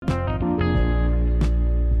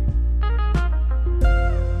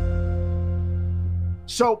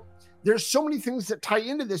So there's so many things that tie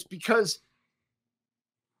into this because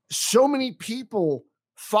so many people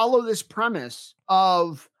follow this premise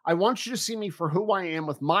of, I want you to see me for who I am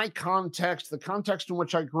with my context, the context in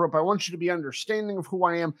which I grew up. I want you to be understanding of who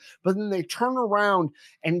I am. But then they turn around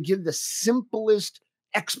and give the simplest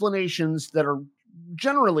explanations that are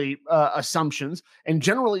generally assumptions and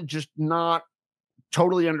generally just not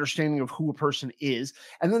totally understanding of who a person is.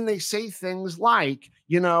 And then they say things like,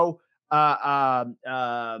 you're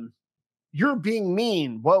being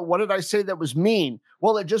mean. Well, what did I say that was mean?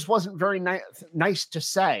 Well, it just wasn't very nice to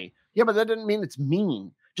say. Yeah, but that didn't mean it's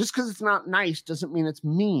mean. Just because it's not nice doesn't mean it's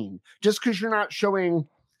mean. Just because you're not showing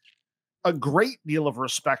a great deal of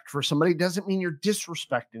respect for somebody doesn't mean you're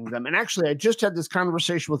disrespecting them. And actually, I just had this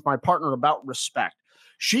conversation with my partner about respect.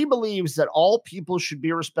 She believes that all people should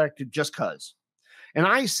be respected just because. And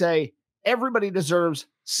I say everybody deserves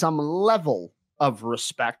some level of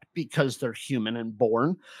respect because they're human and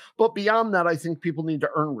born. But beyond that, I think people need to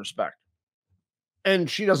earn respect. And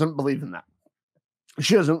she doesn't believe in that.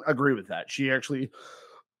 She doesn't agree with that. She actually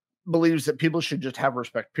believes that people should just have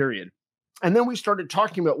respect, period. And then we started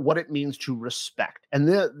talking about what it means to respect. And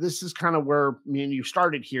this is kind of where me and you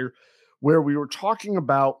started here, where we were talking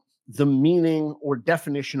about the meaning or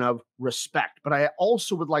definition of respect. But I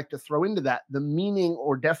also would like to throw into that the meaning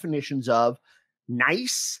or definitions of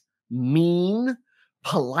nice, mean,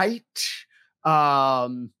 polite,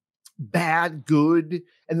 bad, good.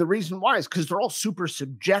 And the reason why is because they're all super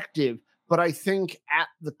subjective. But I think at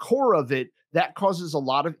the core of it, that causes a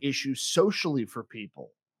lot of issues socially for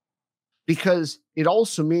people. Because it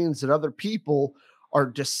also means that other people are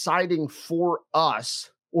deciding for us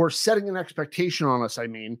or setting an expectation on us,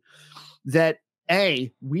 that A,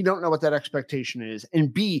 we don't know what that expectation is,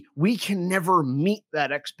 and B, we can never meet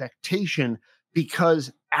that expectation because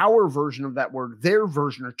our version of that word, their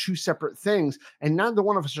version are two separate things, and neither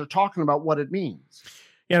one of us are talking about what it means.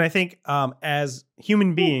 Yeah, and I think as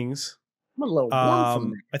human beings, I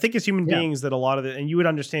think as human beings that a lot of and you would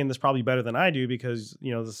understand this probably better than I do because,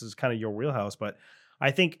 this is kind of your wheelhouse, but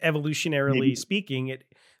I think evolutionarily speaking,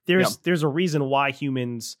 there's a reason why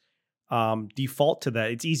humans default to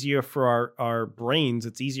that. It's easier for our brains.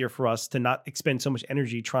 It's easier for us to not expend so much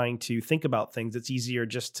energy trying to think about things. It's easier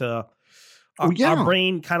just to, our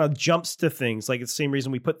brain kind of jumps to things. Like it's the same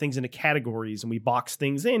reason we put things into categories and we box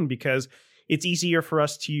things in because it's easier for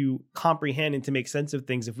us to comprehend and to make sense of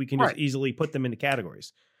things if we can just easily put them into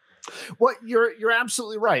categories. Well, you're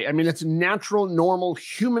absolutely right. I mean, it's a natural, normal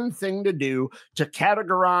human thing to do, to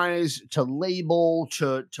categorize, to label,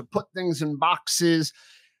 to put things in boxes.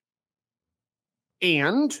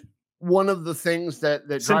 And one of the things that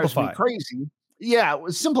drives me crazy. Yeah, it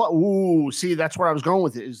was simple. Ooh, see, that's where I was going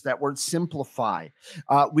with it, is that word simplify.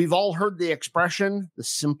 We've all heard the expression, the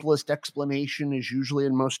simplest explanation is usually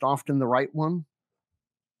and most often the right one.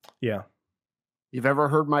 Yeah. You've ever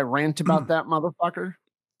heard my rant about that, motherfucker?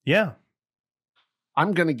 Yeah.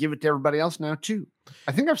 I'm going to give it to everybody else now, too.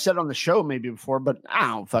 I think I've said it on the show maybe before, but I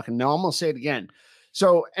don't fucking know. I'm going to say it again.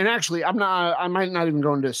 So, and actually, I might not even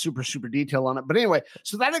go into super, super detail on it. But anyway,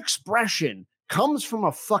 so that expression comes from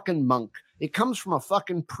a fucking monk. It comes from a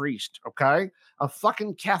fucking priest, okay? A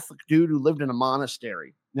fucking Catholic dude who lived in a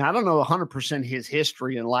monastery. Now, I don't know 100% his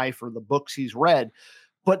history in life or the books he's read,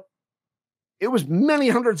 but it was many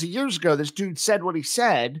hundreds of years ago this dude said what he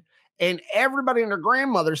said, and everybody and their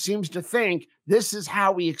grandmother seems to think this is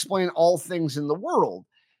how we explain all things in the world.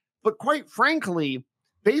 But quite frankly,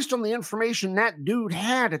 based on the information that dude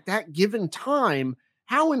had at that given time,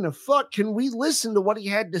 how in the fuck can we listen to what he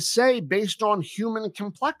had to say based on human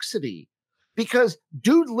complexity? Because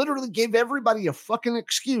dude literally gave everybody a fucking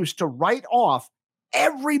excuse to write off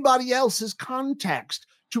everybody else's context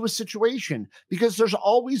to a situation, because there's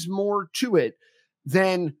always more to it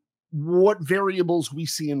than what variables we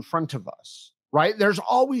see in front of us, right? There's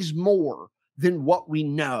always more than what we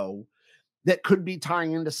know that could be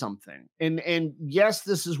tying into something. And yes,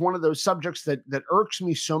 this is one of those subjects that irks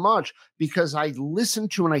me so much, because I listen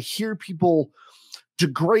to and I hear people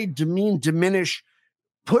degrade, demean, diminish,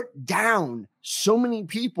 put down so many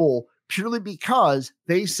people purely because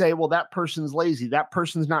they say, well, that person's lazy, that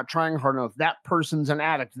person's not trying hard enough, that person's an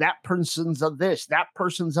addict, that person's of this, that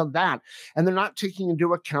person's of that. And they're not taking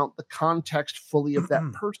into account the context fully of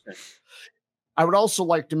that person. I would also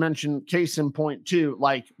like to mention, case in point too,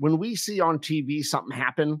 like when we see on TV something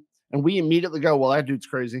happen and we immediately go, well, that dude's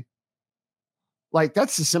crazy. Like,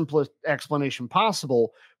 that's the simplest explanation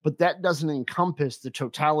possible, but that doesn't encompass the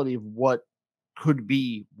totality of what could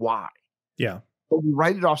be why. Yeah. but we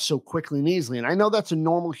write it off so quickly and easily. And I know that's a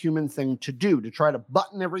normal human thing to do, to try to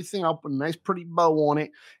button everything up with a nice, pretty bow on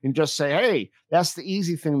it and just say, hey, that's the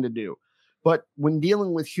easy thing to do. But when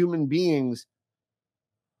dealing with human beings,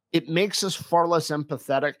 it makes us far less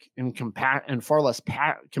empathetic and far less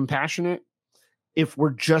compassionate if we're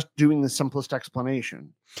just doing the simplest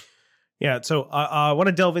explanation. Yeah, so I want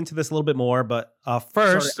to delve into this a little bit more, but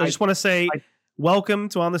first, I just want to say welcome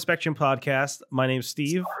to On the Spectrum podcast. My name's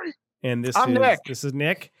Steve, and this is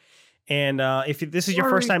Nick. And if this is your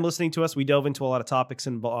first time listening to us, we delve into a lot of topics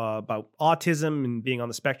about autism and being on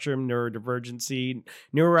the spectrum, neurodivergency,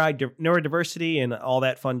 neurodiversity, and all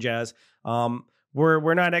that fun jazz.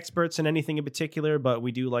 We're not experts in anything in particular, but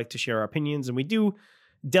we do like to share our opinions, and we do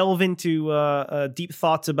delve into deep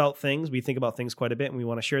thoughts about things. We think about things quite a bit, and we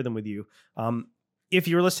want to share them with you. If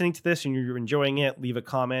you're listening to this and you're enjoying it, leave a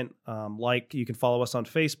comment. You can follow us on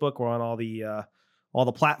Facebook. We're on all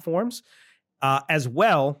the platforms. As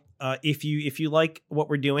well, if you like what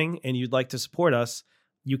we're doing and you'd like to support us,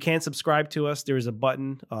 you can subscribe to us. There is a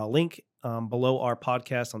button, link below our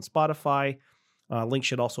podcast on Spotify. Link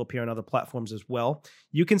should also appear on other platforms as well.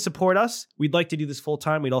 You can support us. We'd like to do this full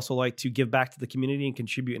time. We'd also like to give back to the community and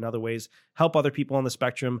contribute in other ways, help other people on the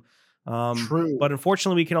spectrum. True. But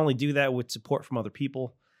unfortunately, we can only do that with support from other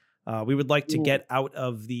people. We would like to get out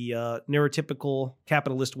of the neurotypical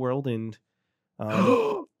capitalist world and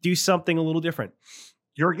do something a little different.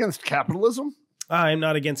 You're against capitalism? I'm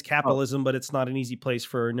not against capitalism, but it's not an easy place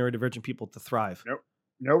for neurodivergent people to thrive. Nope.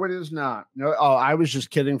 No, it is not. No, I was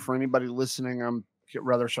just kidding. For anybody listening, I'm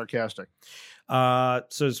rather sarcastic. By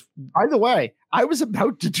the way, I was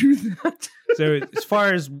about to do that. So as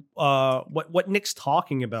far as what Nick's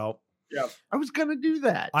talking about, yeah, I was going to do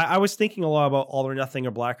that. I was thinking a lot about all or nothing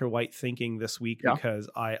or black or white thinking this week because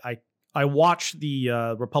I watched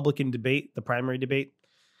the Republican debate, the primary debate.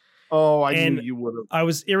 Oh, I knew you would have. I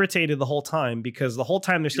was irritated the whole time because the whole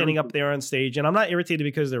time they're standing up there on stage, and I'm not irritated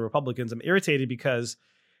because they're Republicans. I'm irritated because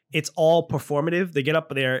it's all performative. They get up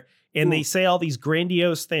there and they say all these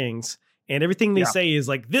grandiose things, and everything they say is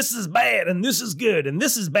like, this is bad and this is good and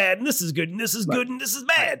this is bad and this is good and this is good and this is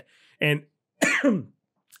bad. And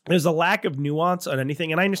there's a lack of nuance on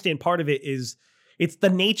anything. And I understand part of it is it's the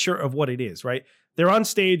nature of what it is, right? They're on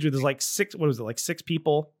stage with like six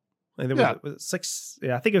people. And there was six.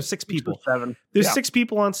 Yeah, I think it was six people. 7. There's 6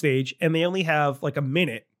 people on stage and they only have like a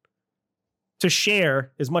minute to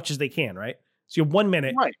share as much as they can, right? So you have 1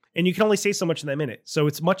 minute and you can only say so much in that minute. So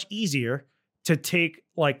it's much easier to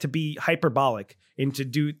to be hyperbolic and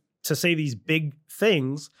to say these big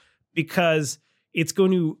things because it's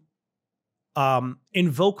going to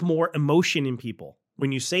invoke more emotion in people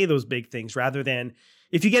when you say those big things rather than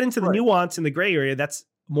if you get into the nuance in the gray area, that's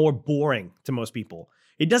more boring to most people.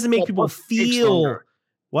 It doesn't make people feel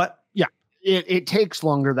what? Yeah. It takes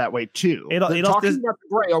longer that way too. Talking about the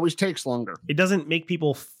gray always takes longer. It doesn't make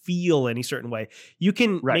people feel any certain way. You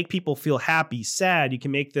can make people feel happy, sad. You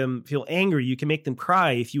can make them feel angry. You can make them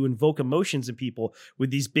cry if you invoke emotions in people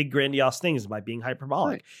with these big grandiose things by being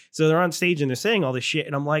hyperbolic. Right. So they're on stage and they're saying all this shit.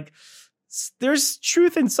 And I'm like, there's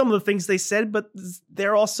truth in some of the things they said, but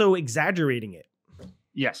they're also exaggerating it.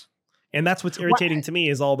 Yes. And that's what's irritating to me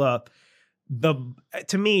is all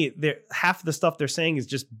to me, half of the stuff they're saying is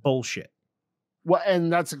just bullshit. Well,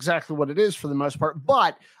 and that's exactly what it is for the most part.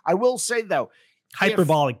 But I will say, though,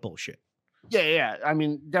 hyperbolic bullshit. Yeah. I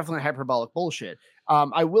mean, definitely hyperbolic bullshit.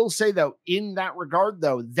 I will say, though, in that regard,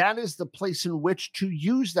 though, that is the place in which to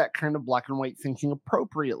use that kind of black and white thinking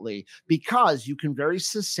appropriately, because you can very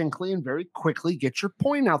succinctly and very quickly get your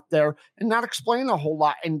point out there and not explain a whole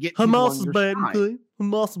lot and get Hamas is bad and good.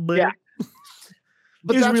 Hamas is bad. Yeah.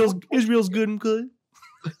 But Israel's good and good.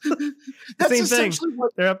 That's same essentially thing.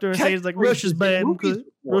 They're up there and saying like Russia's bad and good.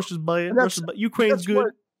 Russia's bad. Ukraine's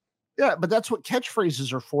good. But that's what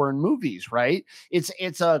catchphrases are for in movies, right? It's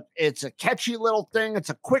a catchy little thing. It's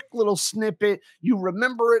a quick little snippet. You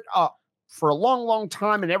remember it for a long, long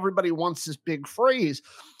time, and everybody wants this big phrase.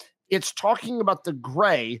 It's talking about the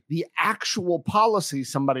gray, the actual policy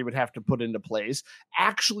somebody would have to put into place,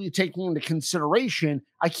 actually taking into consideration,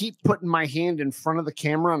 I keep putting my hand in front of the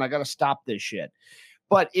camera and I got to stop this shit.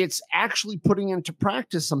 But it's actually putting into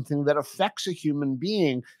practice something that affects a human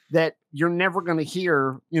being that you're never going to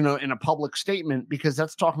hear, in a public statement, because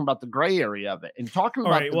that's talking about the gray area of it. And talking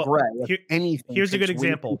about gray, anything. Here's a good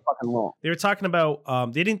example. They were talking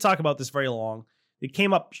about, they didn't talk about this very long. It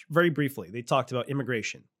came up very briefly. They talked about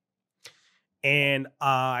immigration. And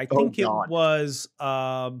I think it was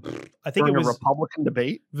a Republican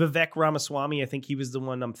debate. Vivek Ramaswamy. I think he was the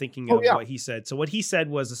one I'm thinking of what he said. So what he said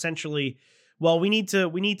was essentially, well, we need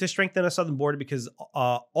to strengthen our southern border because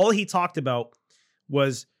all he talked about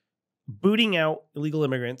was booting out illegal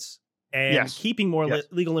immigrants and keeping more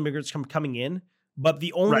legal immigrants from coming in. But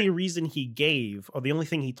the only reason he gave, or the only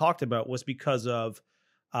thing he talked about, was because of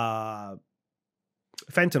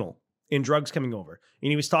fentanyl in drugs coming over. And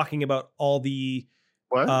he was talking about all the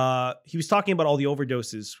he was talking about all the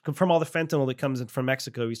overdoses from all the fentanyl that comes in from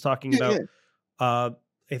Mexico. He's talking about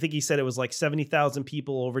I think he said it was like 70,000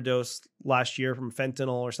 people overdosed last year from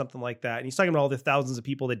fentanyl or something like that. And he's talking about all the thousands of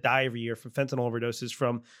people that die every year from fentanyl overdoses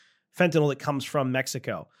from fentanyl that comes from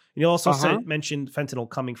Mexico. And he also mentioned fentanyl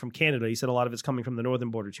coming from Canada. He said a lot of it's coming from the northern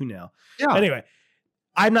border too now. Yeah. Anyway,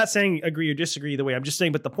 I'm not saying agree or disagree either way. I'm just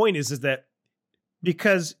saying, but the point is that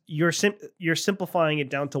because you're simplifying it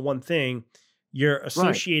down to one thing, you're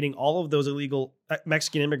associating all of those illegal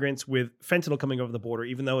Mexican immigrants with fentanyl coming over the border,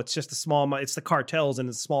 even though it's just a small amount. It's the cartels and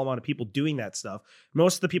it's a small amount of people doing that stuff.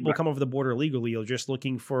 Most of the people who come over the border illegally are just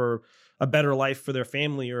looking for a better life for their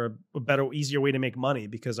family or a better, easier way to make money,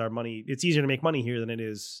 because it's easier to make money here than it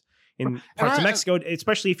is in parts of Mexico,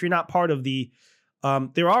 especially if you're not part of the,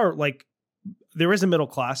 there is a middle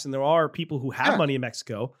class and there are people who have money in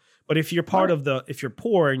Mexico. But if you're if you're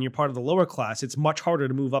poor and you're part of the lower class, it's much harder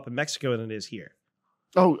to move up in Mexico than it is here.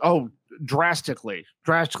 Oh, drastically.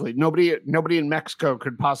 Nobody in Mexico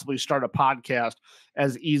could possibly start a podcast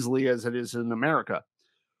as easily as it is in America.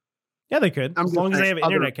 Yeah, they could, as long as they have an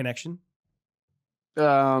internet connection.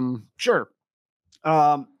 Sure.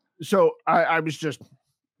 So I was just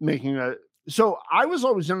making so I was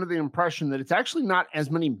always under the impression that it's actually not as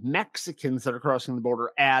many Mexicans that are crossing the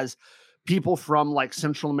border as people from like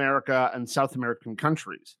Central America and South American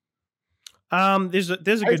countries. There's a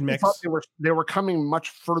good mix. They were coming much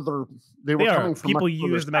further. People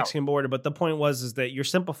use the Mexican border, but the point is that you're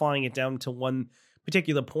simplifying it down to one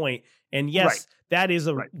particular point. And yes, that is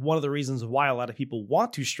one of the reasons why a lot of people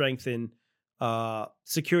want to strengthen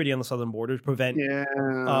security on the southern border to prevent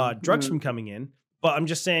drugs from coming in. But I'm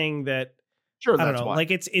just saying that I don't know. Why.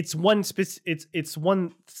 Like it's one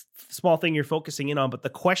small thing you're focusing in on, but the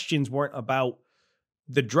questions weren't about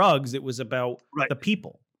the drugs; it was about the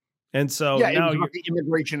people. And so now you're the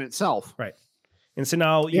immigration itself, right? And so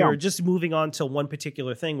now you're just moving on to one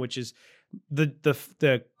particular thing, which is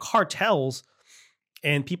the cartels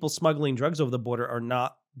and people smuggling drugs over the border are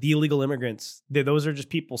not the illegal immigrants. Those are just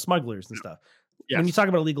people, smugglers and stuff. Yes. When you talk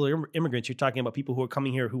about illegal immigrants, you're talking about people who are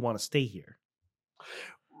coming here who want to stay here,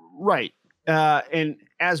 right? And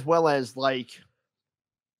as well as like,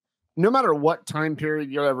 no matter what time period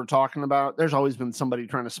you're ever talking about, there's always been somebody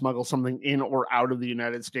trying to smuggle something in or out of the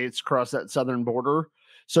United States across that southern border.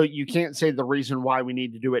 So you can't say the reason why we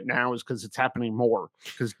need to do it now is because it's happening more.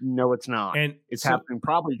 Because no, it's not. And it's happening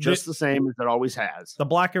probably just the same as it always has. The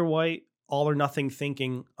black or white, all or nothing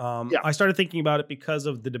thinking. I started thinking about it because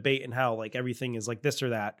of the debate and how like everything is like this or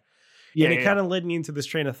that. And it kind of led me into this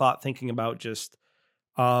train of thought, thinking about just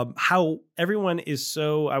how everyone is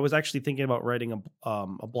so. I was actually thinking about writing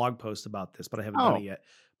a blog post about this, but I haven't done it yet.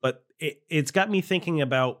 But it's got me thinking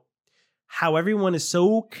about how everyone is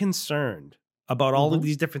so concerned about all of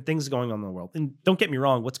these different things going on in the world. And don't get me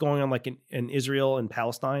wrong, what's going on like in Israel and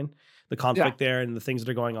Palestine, the conflict there and the things that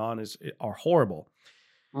are going on are horrible.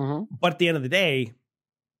 But at the end of the day,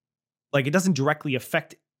 like it doesn't directly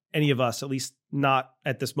affect any of us, at least not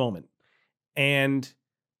at this moment. And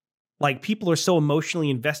like people are so emotionally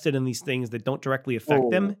invested in these things that don't directly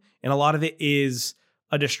affect them. And a lot of it is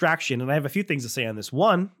a distraction. And I have a few things to say on this.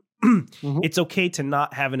 One, it's okay to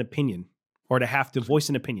not have an opinion or to have to voice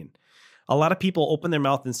an opinion. A lot of people open their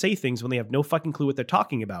mouth and say things when they have no fucking clue what they're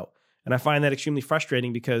talking about. And I find that extremely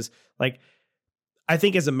frustrating because like, I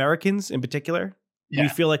think as Americans in particular, we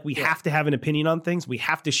feel like we have to have an opinion on things. We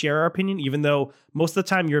have to share our opinion, even though most of the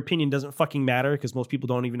time your opinion doesn't fucking matter because most people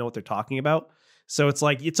don't even know what they're talking about. So it's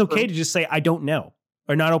like, it's okay to just say, I don't know,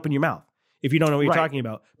 or not open your mouth if you don't know what you're talking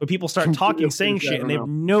about. But people start talking, saying shit, and they have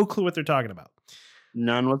no clue what they're talking about.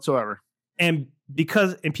 None whatsoever. And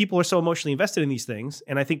people are so emotionally invested in these things.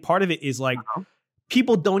 And I think part of it is like,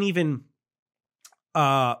 people don't even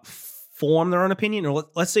form their own opinion. Or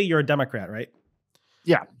let's say you're a Democrat, right?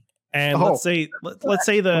 Yeah. And let's say we were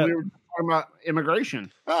talking about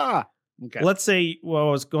immigration. Okay. Let's say, I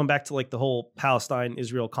was going back to like the whole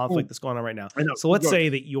Palestine-Israel conflict that's going on right now. So let's say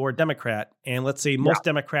that you're a Democrat, and let's say most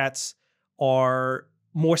Democrats are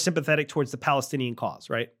more sympathetic towards the Palestinian cause,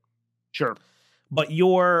 right? Sure. But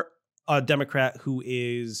you're a Democrat who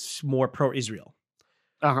is more pro-Israel.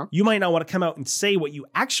 You might not want to come out and say what you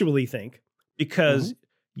actually think because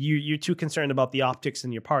you're too concerned about the optics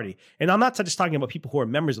in your party. And I'm not just talking about people who are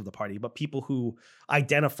members of the party, but people who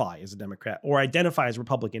identify as a Democrat or identify as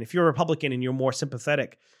Republican. If you're a Republican and you're more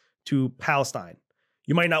sympathetic to Palestine,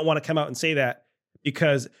 you might not want to come out and say that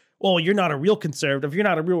because, well, you're not a real conservative, you're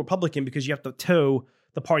not a real Republican because you have to toe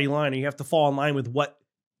the party line and you have to fall in line with what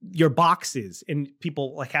your box is, and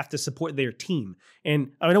people like have to support their team.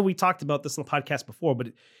 And I know we talked about this in the podcast before, but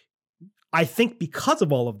I think because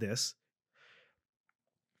of all of this,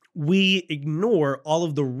 we ignore all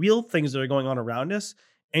of the real things that are going on around us.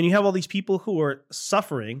 And you have all these people who are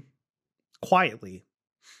suffering quietly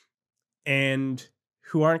and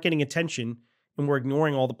who aren't getting attention, and we're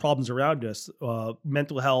ignoring all the problems around us,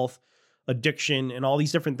 mental health, addiction, and all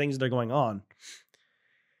these different things that are going on,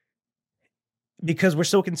 because we're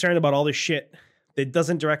so concerned about all this shit that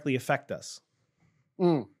doesn't directly affect us.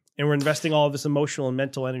 And we're investing all of this emotional and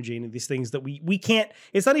mental energy into these things that we can't.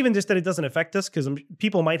 It's not even just that it doesn't affect us, because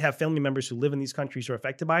people might have family members who live in these countries who are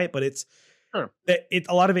affected by it, but it's that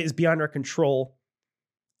a lot of it is beyond our control.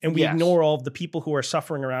 And we ignore all of the people who are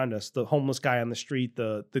suffering around us, the homeless guy on the street,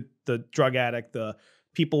 the drug addict, the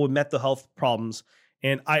people with mental health problems.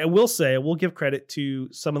 And I will say, I will give credit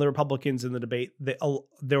to some of the Republicans in the debate.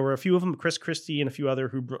 There were a few of them, Chris Christie and a few other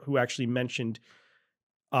who actually mentioned,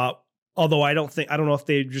 although I don't know if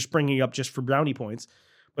they're just bringing up just for brownie points,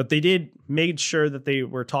 but they did made sure that they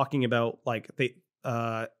were talking about, like,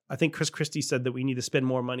 I think Chris Christie said that we need to spend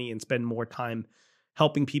more money and spend more time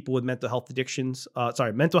helping people with mental health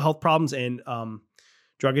mental health problems and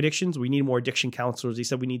drug addictions. We need more addiction counselors. He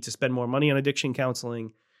said we need to spend more money on addiction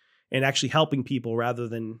counseling and actually helping people rather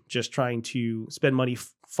than just trying to spend money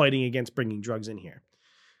fighting against bringing drugs in here.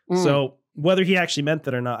 So whether he actually meant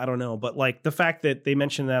that or not, I don't know. But like the fact that they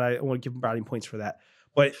mentioned that, I want to give him brownie points for that.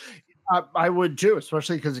 But I would too,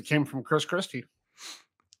 especially because it came from Chris Christie.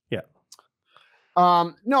 Yeah.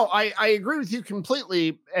 No, I agree with you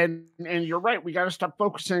completely. And you're right. We got to stop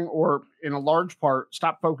focusing, or in a large part,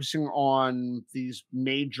 stop focusing on these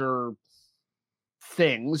major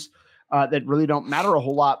things that really don't matter a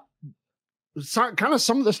whole lot. Kind of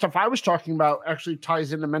some of the stuff I was talking about actually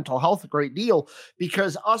ties into mental health a great deal,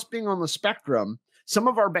 because us being on the spectrum, some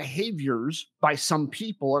of our behaviors by some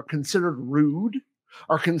people are considered rude,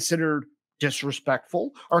 are considered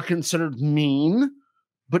disrespectful, are considered mean,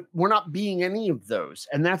 but we're not being any of those.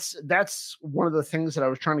 And that's one of the things that I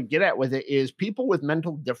was trying to get at with it, is people with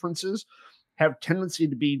mental differences have tendency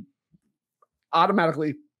to be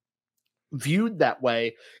automatically viewed that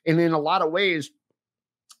way. And in a lot of ways,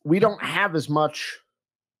 we don't have as much,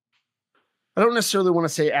 I don't necessarily want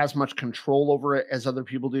to say as much control over it as other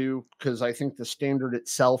people do, because I think the standard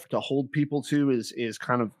itself to hold people to is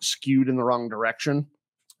kind of skewed in the wrong direction.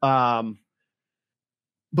 But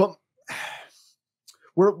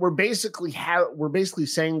we're basically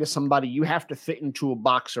saying to somebody, you have to fit into a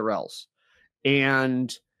box or else.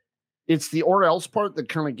 And it's the or else part that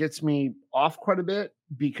kind of gets me off quite a bit,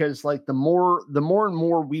 because like the more and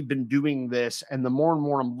more we've been doing this, and the more and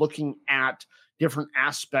more I'm looking at different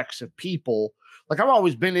aspects of people. Like, I've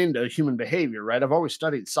always been into human behavior, right? I've always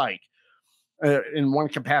studied psych in one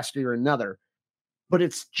capacity or another, but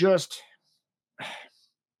it's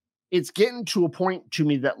getting to a point to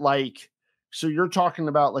me that, like, so you're talking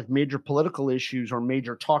about like major political issues or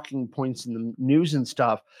major talking points in the news and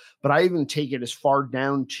stuff, but I even take it as far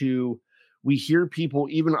down to, we hear people,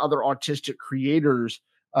 even other autistic creators,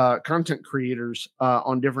 content creators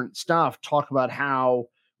on different stuff, talk about how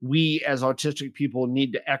we as autistic people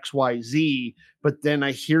need to XYZ, but then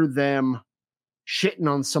I hear them shitting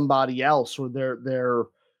on somebody else, or they're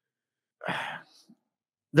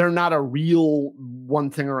not a real one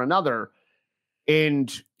thing or another.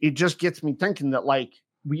 And it just gets me thinking that, like,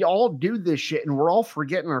 we all do this shit and we're all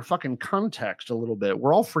forgetting our fucking context a little bit.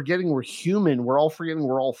 We're all forgetting we're human. We're all forgetting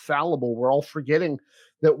we're all fallible. We're all forgetting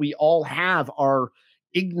that we all have our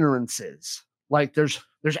ignorances. Like, there's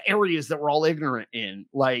areas that we're all ignorant in.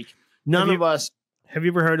 Like, none of us. Have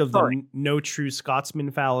you ever heard of the no true Scotsman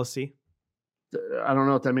fallacy? I don't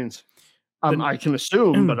know what that means. I can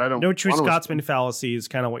assume, but I don't. No true Scotsman fallacy is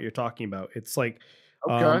kind of what you're talking about. It's like,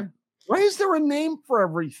 okay. Why is there a name for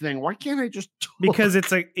everything? Why can't I just talk? Because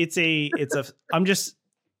it's a I'm just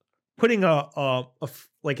putting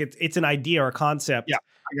it's an idea or a concept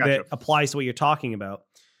that applies to what you're talking about.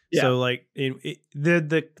 Yeah. So like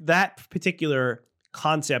that particular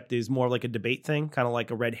concept is more like a debate thing, kind of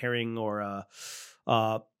like a red herring, or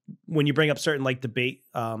when you bring up certain like debate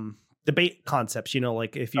concepts,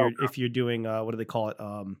 like if you're doing what do they call it?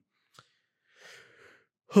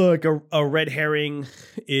 Like a red herring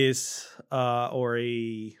is I'm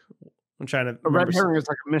trying to. A red herring is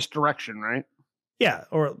like a misdirection, right? Yeah,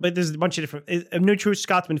 but there's a bunch of different. A no true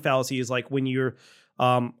Scotsman fallacy is like when you're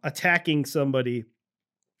attacking somebody,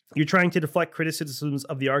 you're trying to deflect criticisms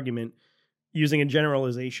of the argument using a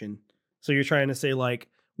generalization. So you're trying to say like,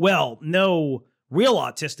 well, no, real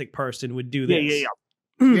autistic person would do this.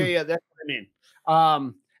 Yeah. That's what I mean.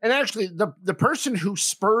 And actually, the person who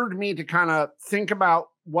spurred me to kind of think about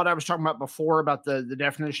what I was talking about before about the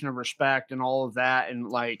definition of respect and all of that,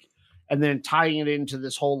 and then tying it into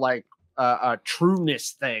this whole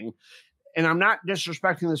trueness thing. And I'm not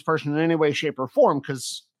disrespecting this person in any way, shape, or form,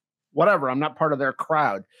 because whatever, I'm not part of their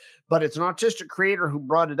crowd. But it's an autistic creator who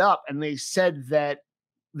brought it up, and they said that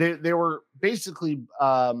they were basically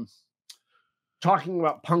talking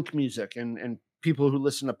about punk music and people who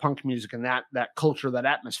listen to punk music and that culture, that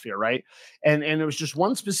atmosphere, right? And it was just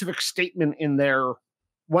one specific statement in their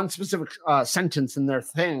one specific sentence in their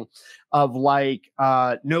thing of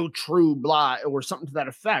no true blah or something to that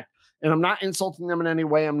effect. And I'm not insulting them in any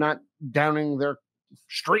way. I'm not downing their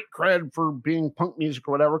street cred for being punk music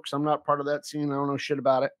or whatever, because I'm not part of that scene. I don't know shit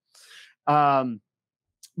about it.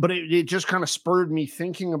 But it just kind of spurred me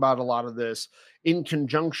thinking about a lot of this in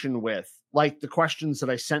conjunction with the questions that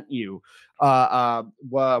I sent you.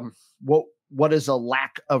 What is a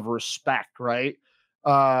lack of respect, right?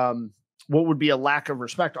 What would be a lack of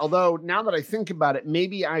respect? Although now that I think about it,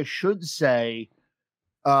 maybe I should say,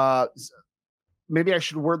 maybe I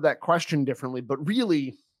should word that question differently, but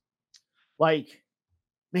really, man,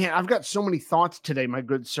 I've got so many thoughts today, my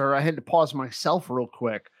good sir. I had to pause myself real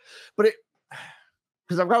quick,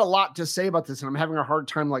 because I've got a lot to say about this, and I'm having a hard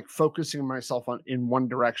time focusing myself in one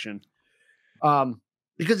direction.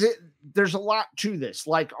 Because there's a lot to this.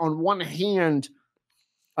 On one hand,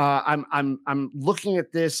 I'm looking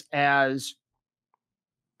at this as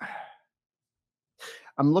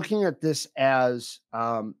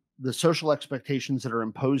the social expectations that are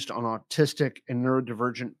imposed on autistic and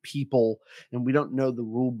neurodivergent people, and we don't know the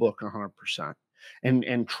rule book 100%.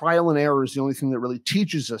 And trial and error is the only thing that really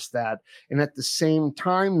teaches us that. And at the same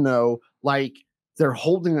time, though, they're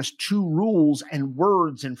holding us to rules and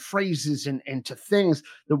words and phrases and to things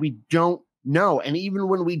that we don't know. And even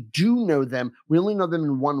when we do know them, we only know them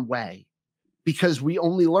in one way, because we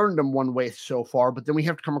only learned them one way so far, but then we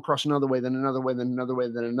have to come across another way, then another way, then another way,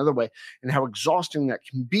 then another way, and how exhausting that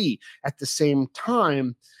can be. At the same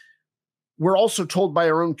time, we're also told by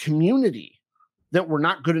our own community that we're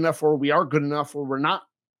not good enough, or we are good enough, or we're not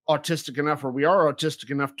autistic enough, or we are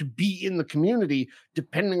autistic enough to be in the community,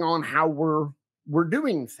 depending on how we're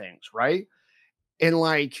doing things, right? And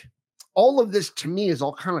all of this to me is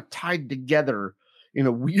all kind of tied together in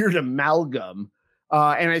a weird amalgam.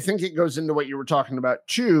 And I think it goes into what you were talking about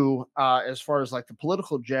too, as far as the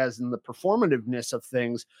political jazz and the performativeness of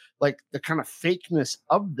things, the kind of fakeness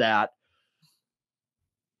of that,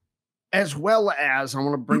 as well as I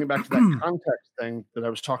want to bring it back to that context thing that I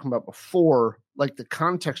was talking about before, the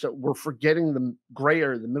context that we're forgetting the gray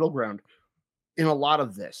area, the middle ground in a lot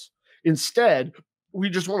of this. Instead, we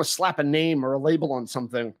just want to slap a name or a label on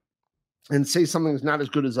something and say something's not as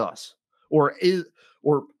good as us or is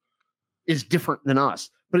different than us.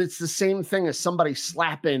 But it's the same thing as somebody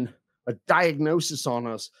slapping a diagnosis on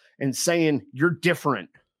us and saying, you're different.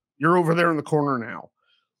 You're over there in the corner now.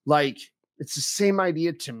 It's the same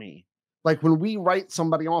idea to me. When we write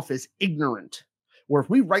somebody off as ignorant, or if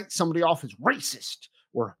we write somebody off as racist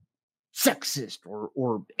or sexist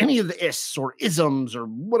or any of the ists or isms or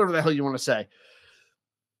whatever the hell you want to say,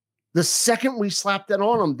 the second we slap that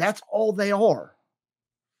on them, that's all they are.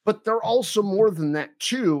 But they're also more than that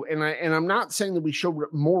too. And I'm not saying that we show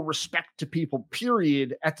more respect to people,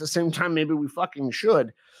 period. At the same time, maybe we fucking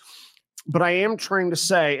should. But I am trying to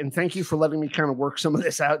say, and thank you for letting me kind of work some of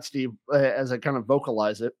this out, Steve, as I kind of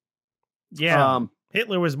vocalize it. Yeah.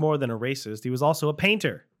 Hitler was more than a racist. He was also a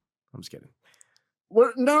painter. I'm just kidding.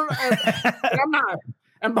 Well, no, I'm not.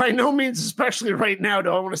 And by no means, especially right now, do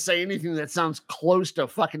I want to say anything that sounds close to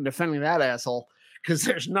fucking defending that asshole, because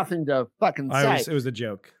there's nothing to fucking say. It was a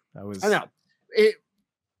joke. I know.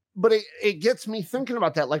 But it gets me thinking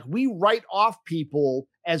about that. We write off people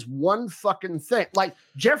as one fucking thing.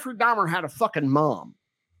 Jeffrey Dahmer had a fucking mom.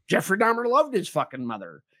 Jeffrey Dahmer loved his fucking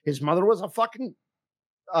mother. His mother was a fucking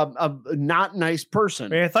a not nice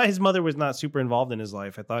person. I thought his mother was not super involved in his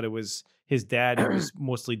life. I thought it was his dad who was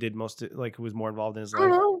who was more involved in his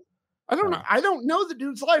life. I don't know. I don't know the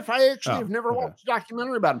dude's life. I actually have never watched a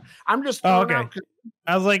documentary about him. I'm just throwing out.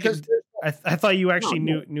 I was like, I thought you actually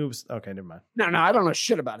knew. Okay, never mind. No, I don't know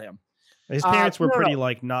shit about him. His parents were pretty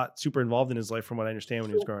not super involved in his life, from what I understand,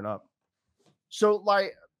 when he was growing up. So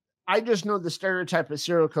I just know the stereotype of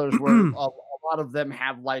serial killers where a lot of them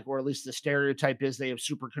have or at least the stereotype is they have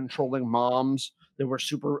super controlling moms that were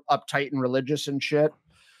super uptight and religious and shit.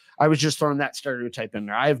 I was just throwing that stereotype in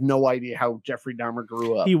there. I have no idea how Jeffrey Dahmer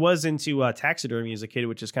grew up. He was into taxidermy as a kid,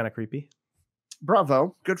 which is kind of creepy.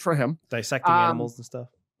 Bravo. Good for him. Dissecting animals and stuff.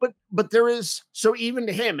 but there is, so even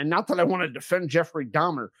to him, and not that I want to defend Jeffrey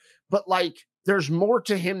Dahmer, but like there's more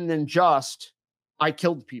to him than just I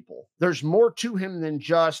killed people. There's more to him than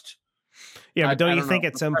just but don't you think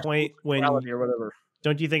at some point when or whatever?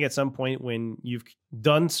 Don't you think at some point when you've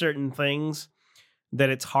done certain things that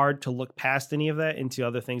it's hard to look past any of that into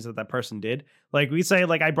other things that person did? Like we say,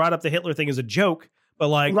 like I brought up the Hitler thing as a joke, but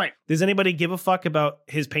like, does anybody give a fuck about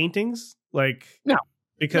his paintings? Like, no.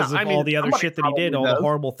 Because of all the other shit that he did, all the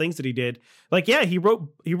horrible things that he did. Like, yeah, he wrote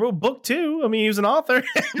book too. I mean, he was an author.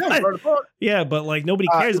 Yeah, he wrote a book. Yeah, but like nobody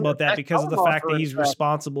cares about that because of the fact that he's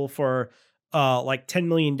responsible for like 10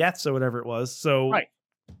 million deaths or whatever it was. So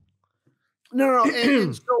No,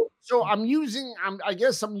 and so I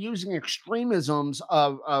guess I'm using extremisms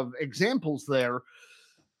of examples there.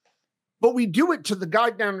 But we do it to the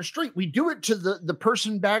guy down the street. We do it to the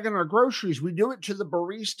person bagging our groceries. We do it to the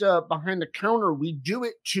barista behind the counter. We do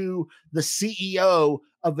it to the CEO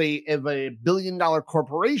of a $1 billion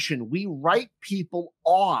corporation. We write people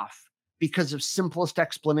off because of simplest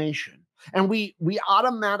explanation. And we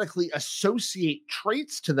automatically associate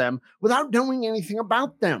traits to them without knowing anything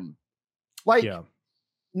about them. Like,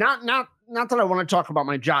 not that I want to talk about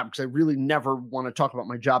my job, because I really never want to talk about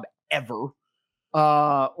my job ever.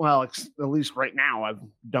 Well, at least right now, I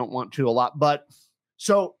don't want to a lot. But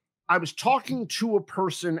so I was talking to a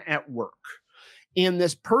person at work, and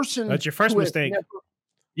this person. That's your first mistake.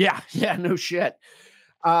 Yeah, no shit.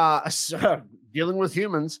 So, dealing with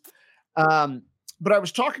humans. But I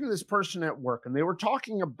was talking to this person at work, and they were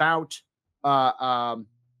talking about another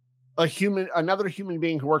human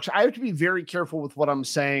being who works. I have to be very careful with what I'm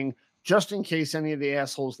saying, just in case any of the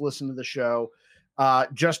assholes listen to the show.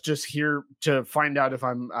 Just here to find out if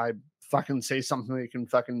I fucking say something they can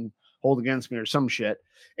fucking hold against me or some shit.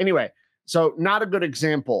 Anyway, so not a good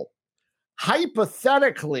example.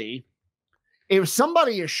 Hypothetically, if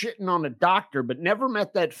somebody is shitting on a doctor but never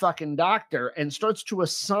met that fucking doctor and starts to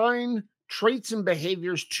assign traits and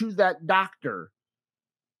behaviors to that doctor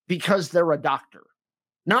because they're a doctor,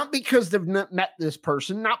 not because they've met this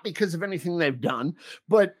person, not because of anything they've done,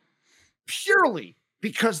 but purely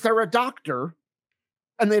because they're a doctor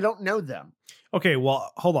and they don't know them. Okay,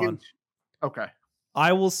 well, hold on. Okay.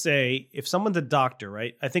 I will say, if someone's a doctor,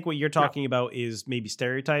 right? I think what you're talking about is maybe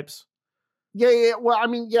stereotypes. Yeah. Well, I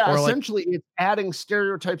mean, or essentially it's adding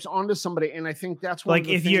stereotypes onto somebody. And I think that's one like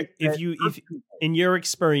if in your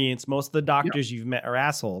experience, most of the doctors you've met are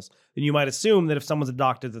assholes, then you might assume that if someone's a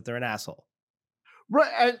doctor, that they're an asshole.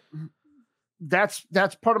 Right. And that's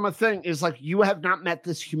part of my thing is like, you have not met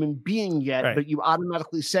this human being yet, but you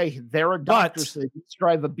automatically say they're a doctor, so they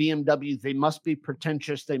drive a BMW. They must be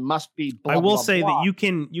pretentious. They must be blah, I will blah, say blah. that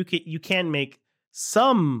you can make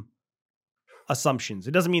some assumptions.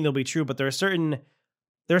 It doesn't mean they'll be true, but there are certain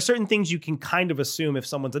things you can kind of assume if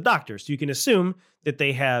someone's a doctor. So you can assume that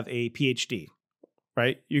they have a PhD,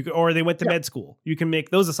 right? Or they went to med school. You can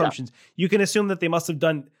make those assumptions. You can assume that they must have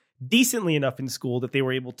done decently enough in school that they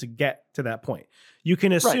were able to get to that point. You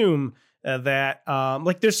can assume that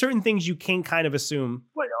like there's certain things you can kind of assume.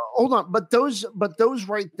 Wait, hold on, but those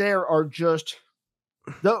right there are just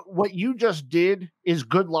what you just did is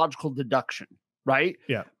good logical deduction, right?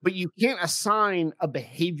 Yeah. But you can't assign a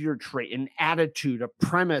behavior trait, an attitude, a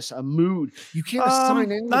premise, a mood. You can't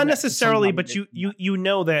assign any. Not necessarily, but you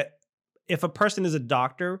know that if a person is a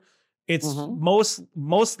doctor, it's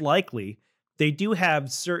most likely they do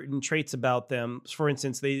have certain traits about them. For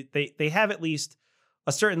instance, they have at least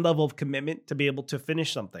a certain level of commitment to be able to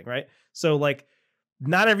finish something, right? So like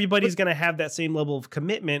not everybody's going to have that same level of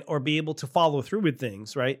commitment or be able to follow through with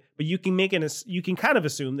things, right? But you can you can kind of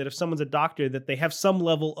assume that if someone's a doctor, that they have some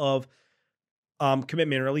level of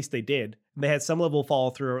commitment, or at least they did. They had some level of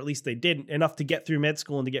follow through, or at least they did enough to get through med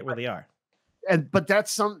school and to get where they are. But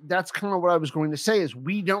that's kind of what I was going to say is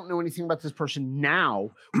we don't know anything about this person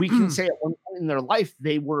now. We can say at one point in their life,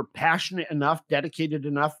 they were passionate enough, dedicated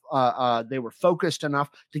enough. They were focused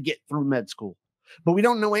enough to get through med school, but we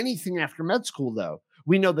don't know anything after med school though.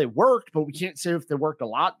 We know they worked, but we can't say if they worked a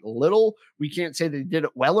lot, a little. We can't say they did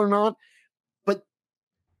it well or not, but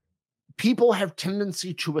people have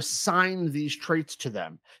tendency to assign these traits to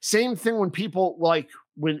them. Same thing when people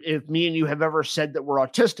if me and you have ever said that we're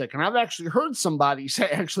autistic, and I've actually heard somebody say,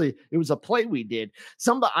 actually, it was a play we did.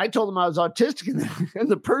 I told them I was autistic, and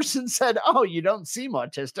the person said, "Oh, you don't seem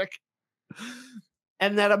autistic."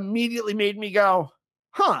 And that immediately made me go,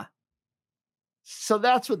 huh. So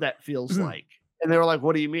that's what that feels like. And they were like,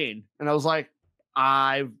 "What do you mean?" And I was like,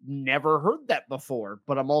 I've never heard that before,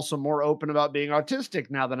 but I'm also more open about being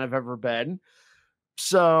autistic now than I've ever been.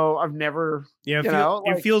 So I've never,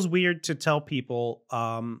 it feels weird to tell people,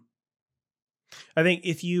 I think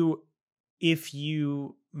if you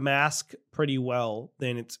mask pretty well,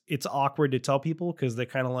 then it's awkward to tell people because they're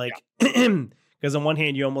kind of like, because on one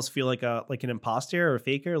hand you almost feel like an imposter or a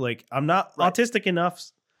faker. Like I'm not autistic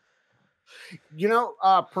enough.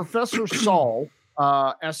 Professor Saul,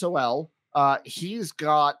 SOL, he's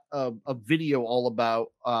got a video all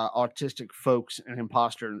about autistic folks and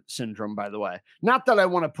imposter syndrome, by the way. Not that I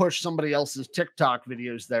want to push somebody else's TikTok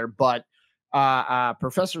videos there, but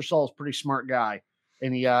Professor Saul's a pretty smart guy,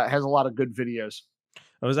 and he has a lot of good videos.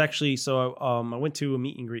 I was actually, I went to a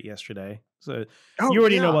meet and greet yesterday. So you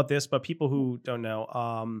already know about this, but people who don't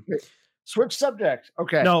know. Switch subject.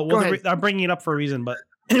 Okay. No, well, I'm bringing it up for a reason, but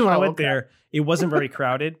when I went there, it wasn't very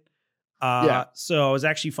crowded. So I was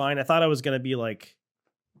actually fine. I thought I was going to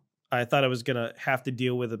have to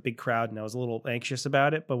deal with a big crowd, and I was a little anxious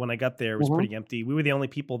about it. But when I got there, it was pretty empty. We were the only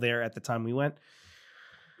people there at the time we went.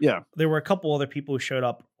 Yeah. There were a couple other people who showed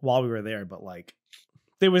up while we were there, but like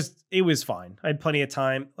it was fine. I had plenty of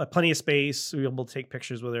time, plenty of space. We were able to take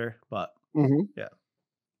pictures with her, but yeah,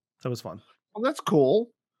 so it was fun. Well, that's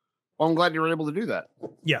cool. Well, I'm glad you were able to do that.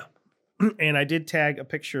 Yeah. And I did tag a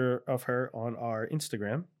picture of her on our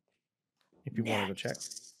Instagram. If you want to go check.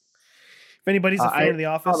 If anybody's a fan of The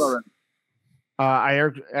Office. I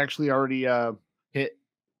actually already hit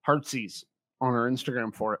Heartsies on our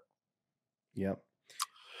Instagram for it. Yep.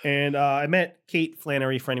 And I met Kate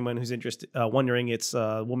Flannery, for anyone who's interested, wondering. It's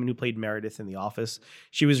a woman who played Meredith in The Office.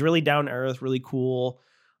 She was really down to earth, really cool,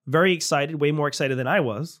 very excited, way more excited than I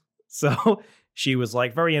was. So she was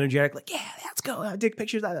like very energetic, like, yeah, let's go. I'll take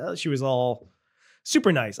pictures. She was all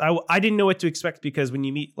super nice. I didn't know what to expect because when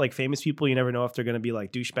you meet like famous people, you never know if they're going to be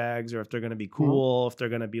like douchebags or if they're going to be cool, if they're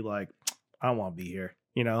going to be like, I don't want to be here,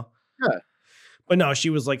 you know? Yeah. But no, she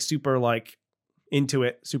was like super like into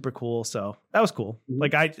it, super cool. So that was cool.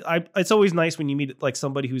 Like I it's always nice when you meet like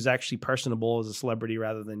somebody who's actually personable as a celebrity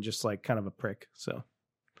rather than just like kind of a prick. So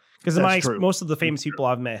because most of the famous people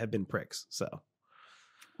I've met have been pricks. So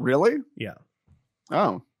really? Yeah.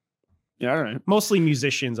 Oh. Yeah, all right. Mostly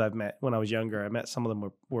musicians I've met when I was younger. I met some of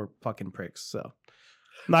them were fucking pricks. So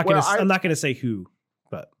I'm not gonna say who,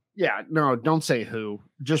 but yeah, no, don't say who.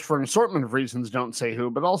 Just for an assortment of reasons, don't say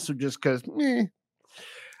who, but also just because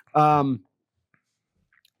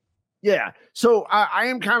yeah. So I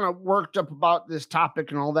am kind of worked up about this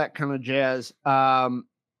topic and all that kind of jazz. And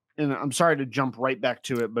I'm sorry to jump right back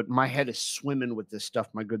to it, but my head is swimming with this stuff,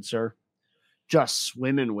 my good sir. Just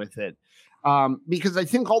swimming with it. Because I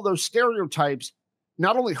think all those stereotypes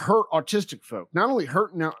not only hurt autistic folk, not only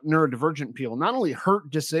hurt neurodivergent people, not only hurt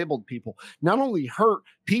disabled people, not only hurt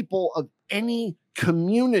people of any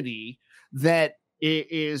community that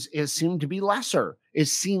is seen to be lesser,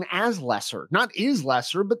 is seen as lesser, not is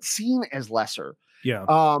lesser, but seen as lesser.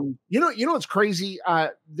 Yeah. You know what's crazy?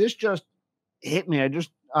 This just hit me.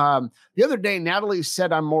 The other day, Natalie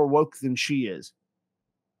said I'm more woke than she is.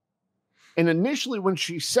 And initially when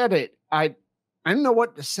she said it, I didn't know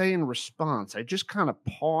what to say in response. I just kind of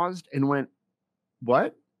paused and went,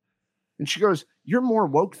 what? And she goes, you're more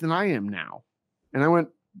woke than I am now. And I went,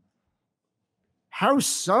 how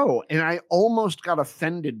so? And I almost got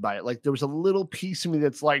offended by it. Like there was a little piece of me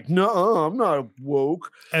that's like, no, I'm not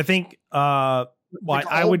woke. I think, I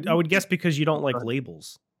would guess because you don't like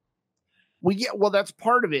labels. Well, yeah, well, that's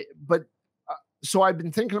part of it. But so I've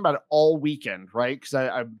been thinking about it all weekend, right?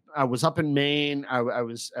 Because I was up in Maine. I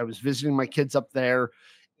was visiting my kids up there,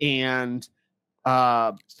 and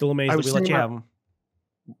still amazed that we let you have them.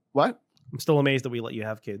 What? I'm still amazed that we let you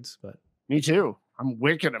have kids, but me too. I'm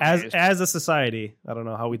wicked amazed. As a society, I don't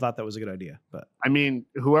know how we thought that was a good idea, but I mean,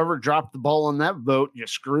 whoever dropped the ball on that vote, you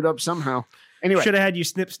screwed up somehow. Anyway, should have had you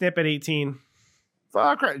snip at 18.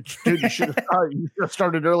 Fuck right, dude. You should have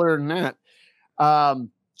started earlier than that.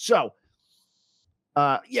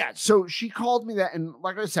 So she called me that. And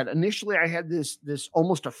like I said, initially I had this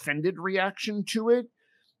almost offended reaction to it,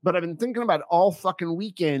 but I've been thinking about it all fucking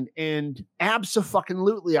weekend, and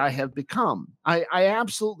abso-fucking-lutely I have become. I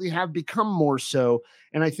absolutely have become more so.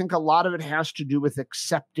 And I think a lot of it has to do with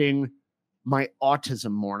accepting my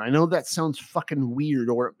autism more. And I know that sounds fucking weird,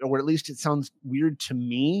 or at least it sounds weird to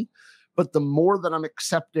me, but the more that I'm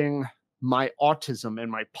accepting my autism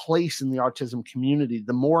and my place in the autism community,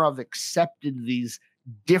 the more I've accepted these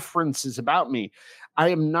differences about me. I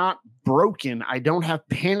am not broken. I don't have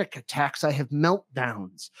panic attacks. I have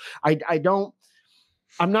meltdowns.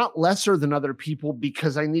 I'm not lesser than other people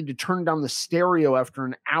because I need to turn down the stereo after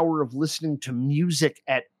an hour of listening to music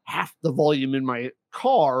at half the volume in my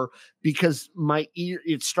car because my ear,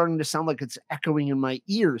 it's starting to sound like it's echoing in my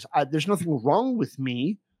ears. There's nothing wrong with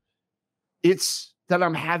me. It's that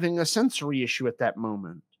I'm having a sensory issue at that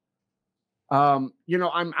moment.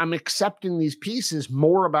 I'm accepting these pieces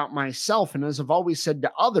more about myself. And as I've always said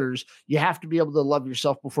to others, you have to be able to love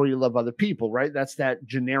yourself before you love other people, right? That's that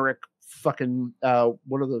generic fucking,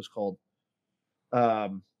 what are those called?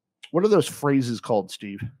 What are those phrases called,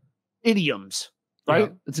 Steve? Idioms, right?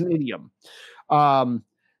 Yeah. It's an idiom.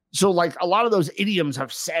 So like a lot of those idioms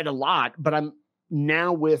I've said a lot, but I'm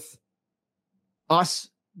now with us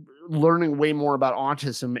learning way more about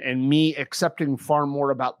autism and me accepting far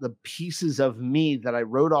more about the pieces of me that I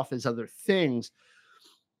wrote off as other things.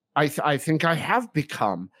 I think I have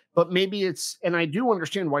become, but maybe it's, and I do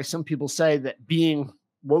understand why some people say that being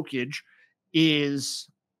wokeage is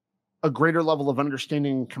a greater level of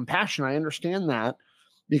understanding and compassion. I understand that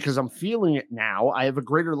because I'm feeling it now. I have a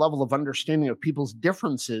greater level of understanding of people's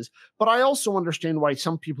differences, but I also understand why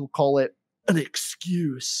some people call it an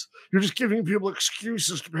excuse. You're just giving people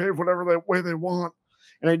excuses to behave whatever way they want.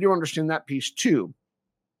 And I do understand that piece too.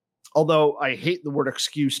 Although I hate the word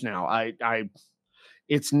excuse now.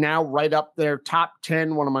 It's now right up there, top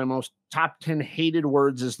 10. One of my most top 10 hated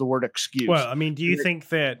words is the word excuse. Well, I mean, do you think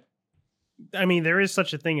that, there is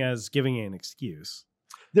such a thing as giving an excuse?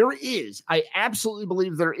 There is. I absolutely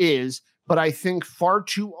believe there is, but I think far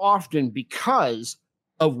too often, because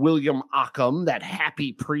of William Ockham, that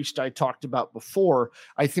happy priest I talked about before,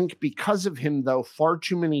 I think because of him, though, far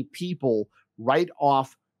too many people write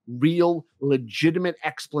off real, legitimate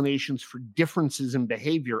explanations for differences in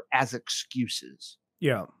behavior as excuses.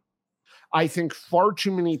 Yeah. I think far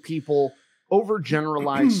too many people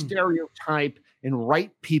overgeneralize, stereotype, and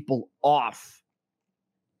write people off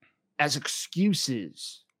as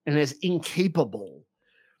excuses and as incapable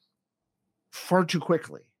far too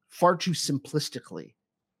quickly, far too simplistically.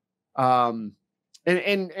 And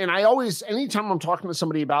I always, anytime I'm talking to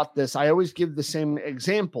somebody about this, I always give the same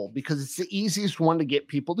example because it's the easiest one to get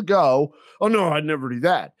people to go, oh no, I'd never do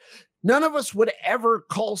that. None of us would ever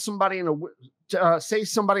call somebody say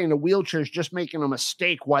somebody in a wheelchair is just making a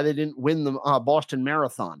mistake why they didn't win the Boston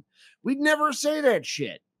Marathon. We'd never say that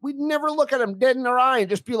shit. We'd never look at them dead in their eye and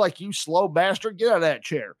just be like, you slow bastard, get out of that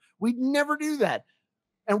chair. We'd never do that.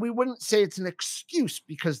 And we wouldn't say it's an excuse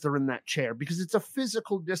because they're in that chair, because it's a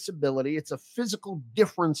physical disability. It's a physical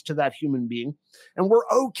difference to that human being. And we're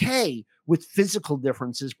okay with physical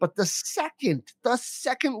differences. But the second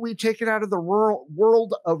we take it out of the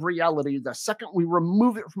world of reality, the second we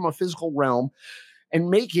remove it from a physical realm and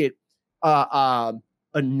make it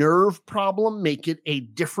a nerve problem, make it a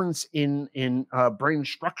difference in brain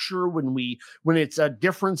structure, when it's a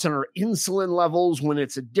difference in our insulin levels, when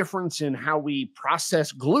it's a difference in how we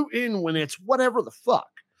process gluten, when it's whatever the fuck.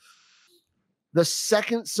 The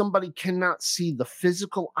second somebody cannot see the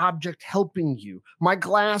physical object helping you, my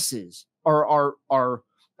glasses are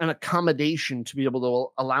an accommodation to be able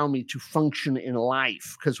to allow me to function in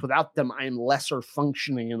life, because without them, I am lesser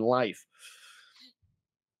functioning in life.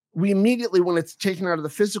 We immediately, when it's taken out of the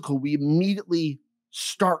physical, we immediately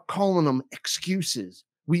start calling them excuses.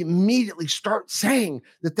 We immediately start saying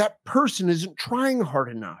that person isn't trying hard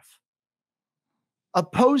enough,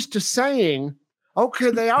 opposed to saying,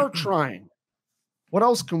 okay, they are trying. What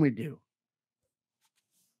else can we do?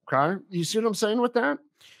 Okay. You see what I'm saying with that?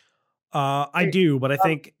 I do, but I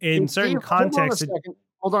think in certain contexts.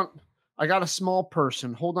 Hold on. I got a small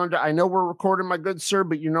person. Hold on. I know we're recording, my good sir,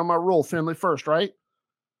 but you know my rule, family first, right?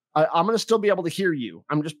 I'm going to still be able to hear you.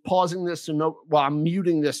 I'm just pausing this I'm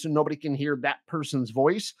muting this so nobody can hear that person's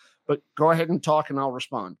voice, but go ahead and talk and I'll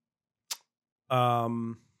respond.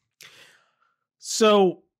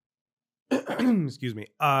 So excuse me.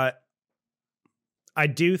 I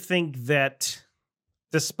do think that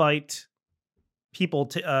despite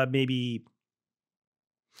people maybe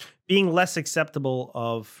being less acceptable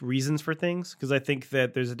of reasons for things, because I think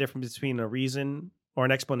that there's a difference between a reason or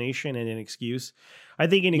an explanation and an excuse. I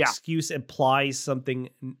think an excuse implies something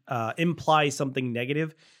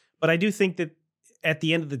negative, but I do think that at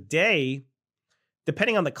the end of the day,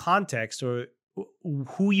 depending on the context or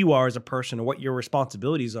who you are as a person or what your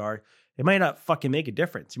responsibilities are, it might not fucking make a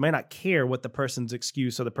difference. You might not care what the person's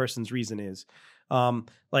excuse or the person's reason is.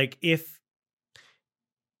 Like if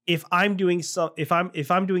I'm doing something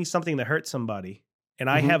that hurts somebody and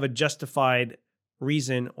I have a justified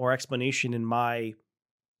reason or explanation in my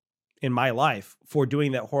life for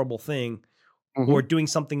doing that horrible thing or doing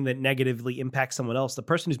something that negatively impacts someone else, the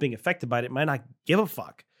person who's being affected by it might not give a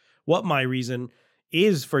fuck what my reason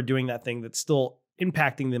is for doing that thing that's still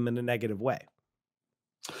impacting them in a negative way.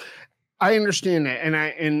 I understand that.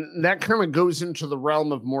 And that kind of goes into the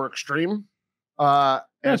realm of more extreme. It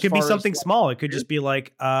could be something small. It could just be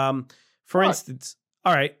like, for instance,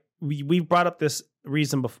 all right, we brought up this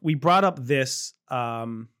reason before. We brought up this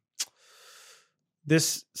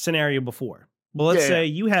this scenario before. Well, let's say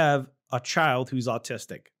you have a child who's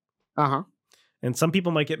autistic. And some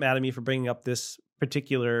people might get mad at me for bringing up this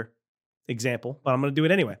particular example, but I'm going to do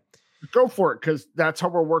it anyway. Go for it, because that's how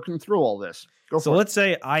we're working through all this. So let's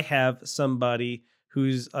say I have somebody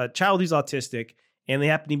who's a child who's autistic, and they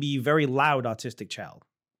happen to be a very loud autistic child,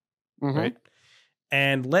 right?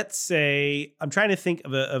 And let's say I'm trying to think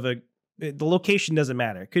of the location doesn't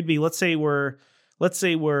matter. It could be let's say we're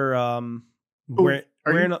out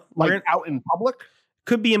in public.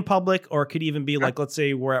 Could be in public, or it could even be like, let's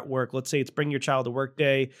say we're at work. Let's say it's bring your child to work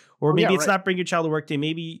day, or maybe it's not bring your child to work day.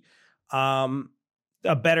 Maybe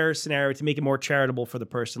a better scenario to make it more charitable for the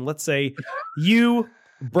person. Let's say you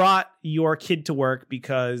brought your kid to work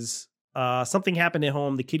because something happened at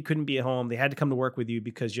home. The kid couldn't be at home. They had to come to work with you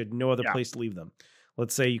because you had no other place to leave them.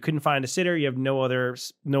 Let's say you couldn't find a sitter. You have no other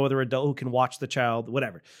adult who can watch the child,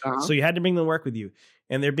 whatever. So you had to bring them to work with you.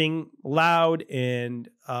 And they're being loud and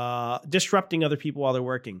disrupting other people while they're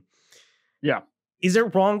working. Yeah. Is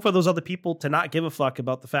it wrong for those other people to not give a fuck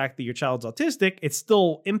about the fact that your child's autistic? It's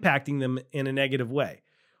still impacting them in a negative way.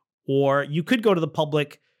 Or you could go to the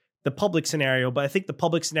public scenario, but I think the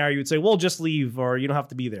public scenario would say, well, just leave, or you don't have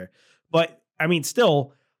to be there. But I mean,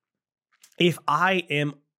 still, if I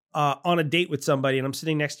am on a date with somebody and I'm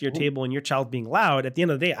sitting next to your table and your child's being loud, at the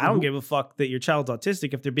end of the day, I don't give a fuck that your child's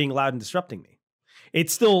autistic if they're being loud and disrupting me.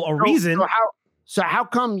 It's still a reason. So how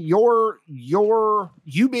come you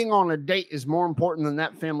being on a date is more important than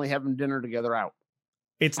that family having dinner together out?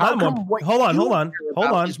 It's not more. Hold on.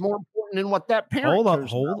 It's more important than what that parent.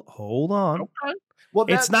 Hold on. Okay. Well,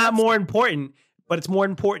 it's not more important, but it's more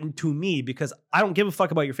important to me because I don't give a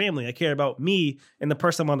fuck about your family. I care about me and the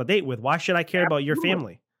person I'm on a date with. Why should I care about your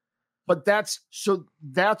family? But that's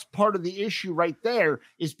part of the issue right there,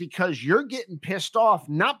 is because you're getting pissed off,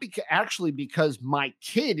 not because my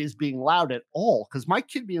kid is being loud at all, because my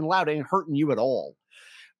kid being loud ain't hurting you at all.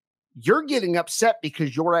 You're getting upset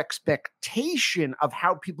because your expectation of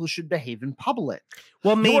how people should behave in public.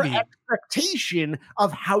 Well, maybe your expectation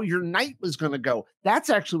of how your night was going to go. That's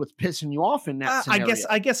actually what's pissing you off in that scenario.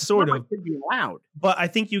 I guess sort of. My kid being loud. But I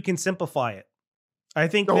think you can simplify it. I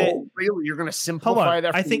think really, you're going to simplify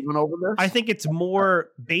that. I think over this. I think it's more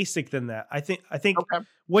basic than that. I think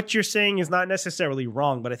what you're saying is not necessarily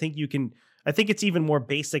wrong, but I think it's even more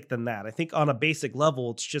basic than that. I think on a basic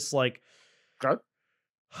level, it's just like,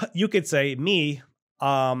 you could say me.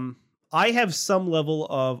 I have some level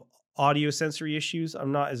of audio sensory issues.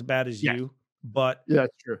 I'm not as bad as you, but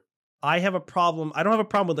that's true. I have a problem. I don't have a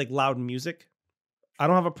problem with like loud music. I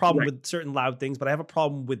don't have a problem with certain loud things, but I have a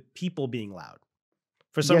problem with people being loud.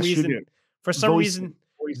 For some reason,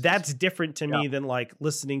 that's different to me than like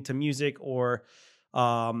listening to music or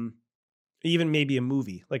even maybe a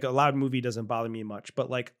movie. Like a loud movie doesn't bother me much, but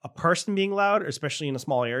like a person being loud, especially in a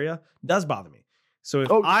small area, does bother me. So if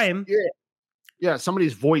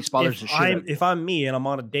somebody's voice bothers the shit. If I'm me and I'm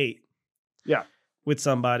on a date with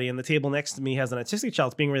somebody and the table next to me has an autistic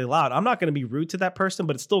child that's being really loud, I'm not going to be rude to that person,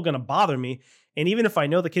 but it's still going to bother me. And even if I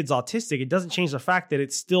know the kid's autistic, it doesn't change the fact that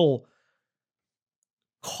it's still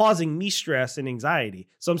causing me stress and anxiety.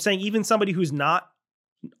 So I'm saying even somebody who's not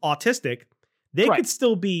autistic, they could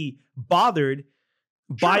still be bothered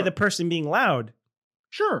by the person being loud.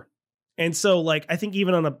 Sure. And so like, I think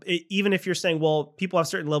even if you're saying, well, people have a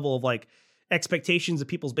certain level of like expectations of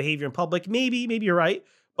people's behavior in public, maybe you're right.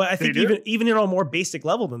 But I think even on a more basic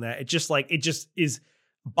level than that, it just is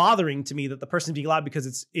bothering to me that the person's being loud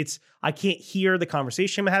because I can't hear the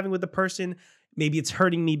conversation I'm having with the person. Maybe it's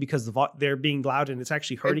hurting me because they're being loud and it's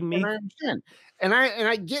actually hurting me. And I understand. And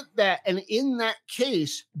I get that. And in that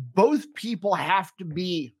case, both people have to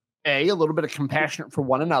be a little bit of compassionate for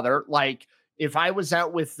one another. Like if I was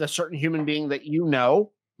out with a certain human being that and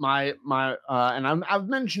I've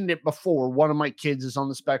mentioned it before, one of my kids is on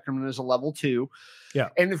the spectrum and is a level 2. Yeah.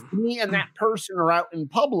 And if me and that person are out in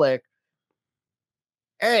public,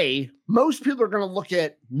 most people are going to look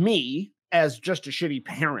at me as just a shitty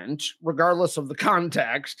parent, regardless of the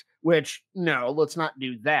context, which no, let's not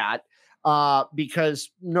do that.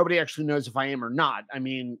 Because nobody actually knows if I am or not. I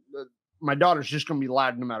mean, my daughter's just going to be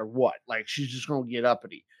loud no matter what. Like she's just going to get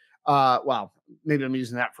uppity. Well, maybe I'm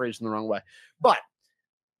using that phrase in the wrong way, but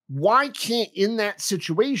why can't in that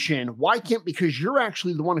situation, because you're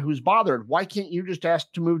actually the one who's bothered, why can't you just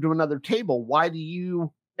ask to move to another table? Why do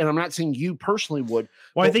you, and I'm not saying you personally would.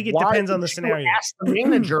 Well, I think it depends on the scenario. Ask the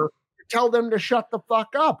manager to tell them to shut the fuck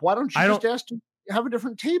up. Why don't you just ask to have a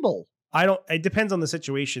different table? It depends on the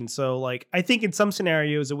situation. So like, I think in some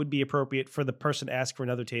scenarios it would be appropriate for the person to ask for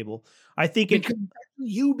another table. I think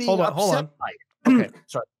you being upset by it. Okay.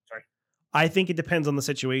 Sorry. I think it depends on the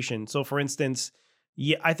situation. So for instance,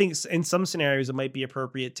 Yeah, I think in some scenarios it might be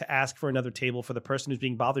appropriate to ask for another table for the person who's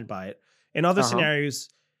being bothered by it. In other scenarios,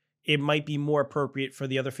 it might be more appropriate for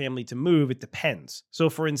the other family to move. It depends. So,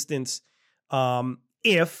 for instance,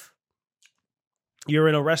 if you're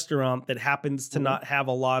in a restaurant that happens to not have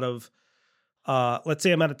a lot of, let's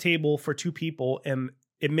say I'm at a table for 2 people and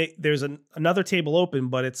there's another table open,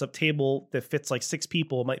 but it's a table that fits like 6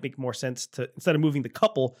 people. It might make more sense to, instead of moving the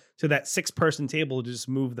couple to that 6-person table, to just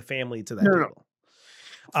move the family to that table. No.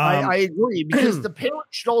 I agree, because the parents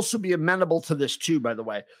should also be amenable to this too, by the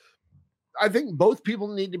way. I think both people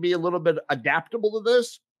need to be a little bit adaptable to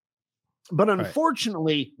this. But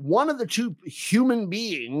unfortunately, one of the 2 human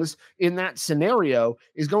beings in that scenario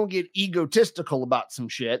is going to get egotistical about some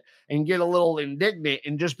shit and get a little indignant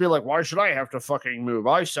and just be like, why should I have to fucking move?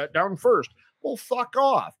 I sat down first. Well, fuck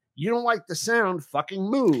off. You don't like the sound, fucking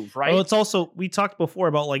move, right? Well, it's also, we talked before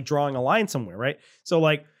about like drawing a line somewhere, right? So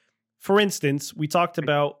like, for instance, we talked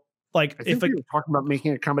about like, I think we were talking about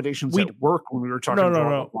making accommodations at work when we were talking about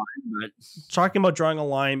drawing a line. Talking about drawing a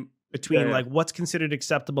line between like what's considered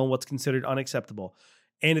acceptable and what's considered unacceptable.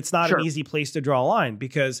 And it's not an easy place to draw a line,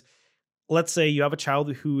 because let's say you have a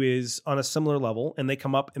child who is on a similar level and they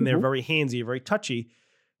come up and they're very handsy, very touchy.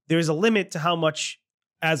 There's a limit to how much,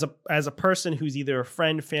 as a person who's either a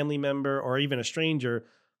friend, family member, or even a stranger,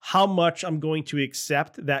 how much I'm going to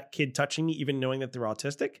accept that kid touching me, even knowing that they're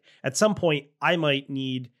autistic. At some point, I might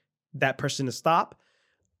need that person to stop.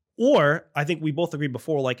 Or I think we both agreed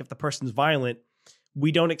before, like if the person's violent,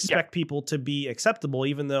 we don't expect people to be acceptable,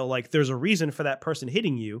 even though like there's a reason for that person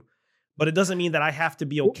hitting you, but it doesn't mean that I have to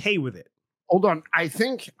be okay with it. Hold on. I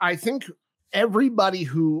think everybody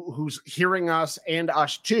who's hearing us and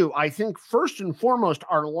us too, I think first and foremost,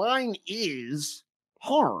 our line is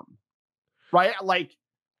harm, right? Like,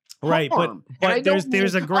 harm. But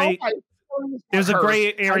there's a gray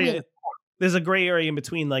area. There's a gray area in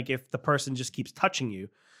between, like if the person just keeps touching you,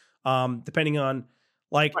 depending on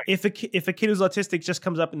like if a kid who's autistic just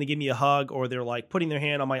comes up and they give me a hug, or they're like putting their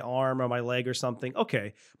hand on my arm or my leg or something.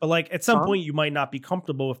 Okay. But like at some point you might not be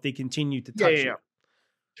comfortable if they continue to touch you.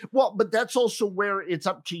 Well, but that's also where it's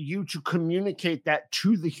up to you to communicate that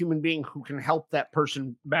to the human being who can help that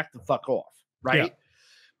person back the fuck off. Right. Yeah.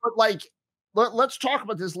 But like, let's talk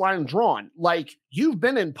about this line drawn. Like, you've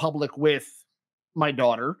been in public with my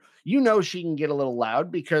daughter. You know, she can get a little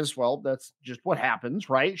loud because, well, that's just what happens,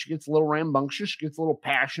 right? She gets a little rambunctious. She gets a little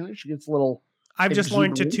passionate. She gets a little. I've just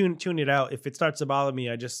learned to tune it out. If it starts to bother me,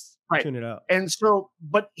 I just tune it out. And so,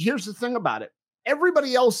 but here's the thing about it.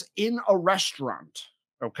 Everybody else in a restaurant,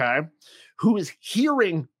 okay, who is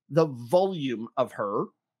hearing the volume of her,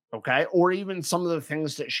 okay, or even some of the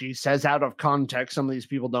things that she says out of context, some of these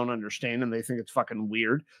people don't understand and they think it's fucking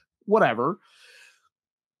weird, whatever.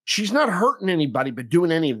 She's not hurting anybody but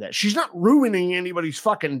doing any of that. She's not ruining anybody's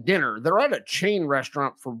fucking dinner. They're at a chain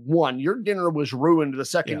restaurant for one. Your dinner was ruined the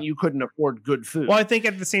second you couldn't afford good food. Well, I think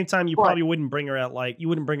at the same time, you probably wouldn't bring her out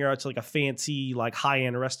to like a fancy, like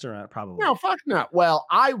high-end restaurant, probably. No, fuck not. Well,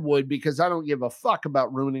 I would, because I don't give a fuck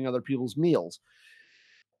about ruining other people's meals.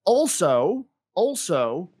 Also,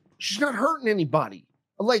 she's not hurting anybody.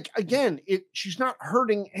 Like, again, she's not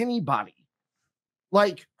hurting anybody.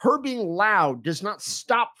 Like, her being loud does not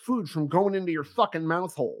stop food from going into your fucking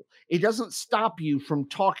mouth hole. It doesn't stop you from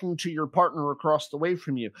talking to your partner across the way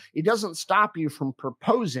from you. It doesn't stop you from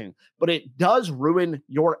proposing, but it does ruin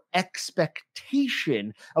your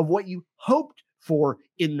expectation of what you hoped for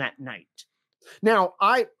in that night. Now,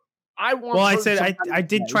 I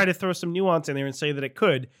did try to throw some nuance in there and say that it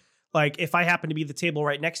could. Like, if I happen to be at the table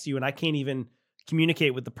right next to you and I can't even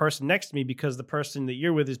communicate with the person next to me because the person that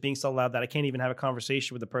you're with is being so loud that I can't even have a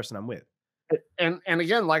conversation with the person I'm with. And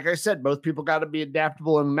again, like I said, both people got to be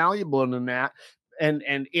adaptable and malleable in that. And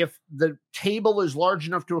if the table is large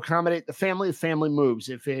enough to accommodate the family moves.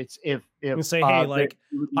 If you say, hey, like,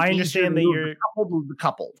 I understand that you're the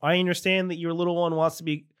couple. I understand that your little one wants to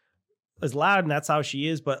be as loud and that's how she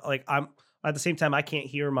is, but like I'm at the same time, I can't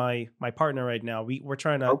hear my partner right now. We're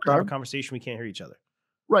trying to have a conversation. We can't hear each other.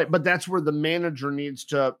 Right, but that's where the manager needs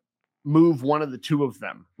to move one of the two of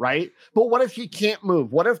them, right? But what if you can't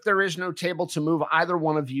move? What if there is no table to move either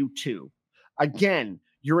one of you to? Again,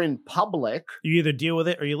 you're in public. You either deal with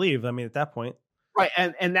it or you leave. I mean, at that point. Right,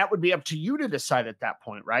 and that would be up to you to decide at that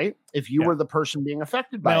point, right? If you were the person being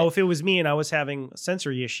affected by it. Now, if it was me and I was having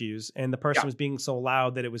sensory issues and the person was being so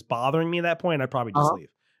loud that it was bothering me at that point, I'd probably just leave.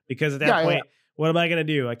 Because at that point, what am I going to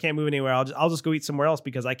do? I can't move anywhere. I'll just go eat somewhere else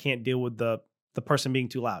because I can't deal with the person being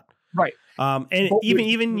too loud. Right. And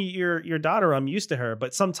even your daughter, I'm used to her,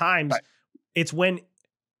 but sometimes it's when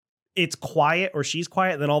it's quiet or she's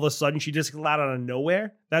quiet, then all of a sudden she just gets loud out of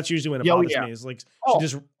nowhere. That's usually when it bothers me. It's like she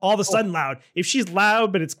just all of a sudden loud. If she's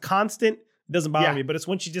loud but it's constant, it doesn't bother me. But it's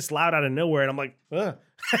when she's just loud out of nowhere, and I'm like,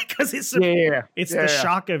 because it's the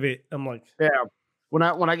shock of it. I'm like, When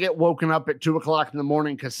I get woken up at 2:00 in the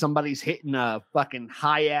morning because somebody's hitting a fucking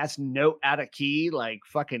high ass note out of key, like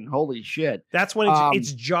fucking holy shit. That's when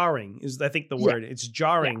it's jarring. Is I think the word. It's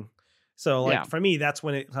jarring. Yeah. So like for me, that's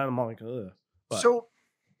when I'm like, ugh. But. So,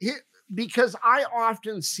 because I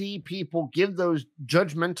often see people give those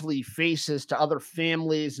judgmentally faces to other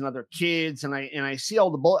families and other kids, and I see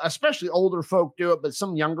all the especially older folk do it, but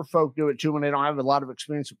some younger folk do it too when they don't have a lot of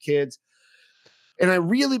experience with kids. And I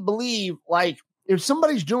really believe, like, if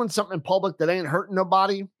somebody's doing something in public that ain't hurting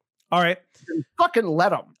nobody, all right, fucking let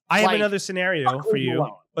them. I have another scenario for you,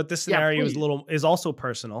 but this scenario is also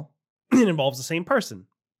personal. It involves the same person,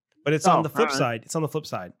 but it's on the flip side. It's on the flip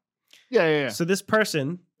side. Yeah. So this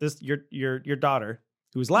person, your daughter,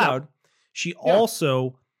 who's loud, she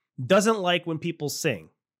also doesn't like when people sing.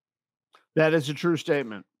 That is a true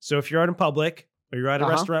statement. So if you're out in public or you're at a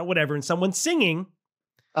restaurant, whatever, and someone's singing,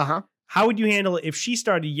 how would you handle it if she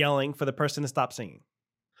started yelling for the person to stop singing?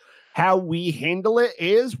 How we handle it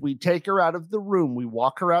is we take her out of the room. We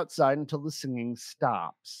walk her outside until the singing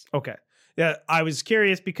stops. Okay. Yeah, I was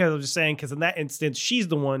curious because I was just saying, because in that instance, she's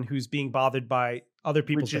the one who's being bothered by other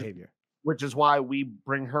people's behavior. Which is why we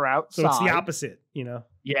bring her outside. So it's the opposite, you know?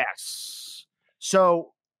 Yes.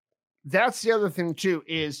 So that's the other thing too,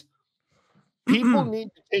 is people need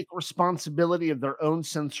to take responsibility of their own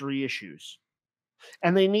sensory issues.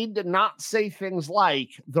 And they need to not say things like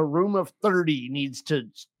the room of 30 needs to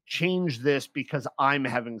change this because I'm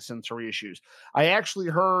having sensory issues. I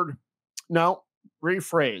actually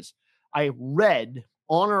rephrase. I read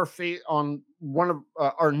on on one of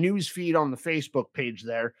our news feed on the Facebook page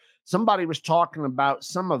there, somebody was talking about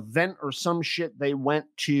some event or some shit they went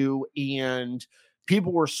to, and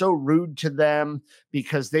people were so rude to them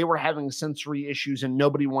because they were having sensory issues and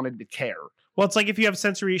nobody wanted to care. Well, it's like if you have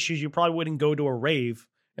sensory issues, you probably wouldn't go to a rave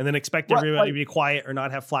and then expect everybody to be quiet or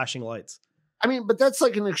not have flashing lights. I mean, but that's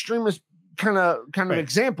like an extremist kind of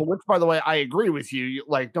example, which, by the way, I agree with you.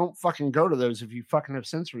 Like, don't fucking go to those if you fucking have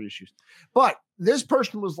sensory issues. But this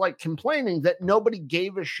person was like complaining that nobody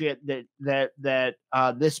gave a shit that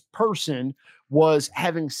this person was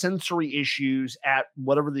having sensory issues at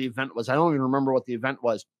whatever the event was. I don't even remember what the event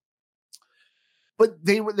was. But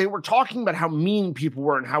they were talking about how mean people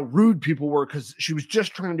were and how rude people were because she was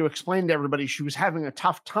just trying to explain to everybody she was having a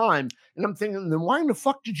tough time. And I'm thinking, then why in the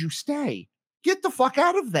fuck did you stay? Get the fuck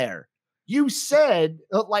out of there. You said,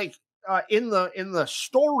 in the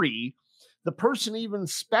story, the person even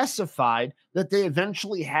specified that they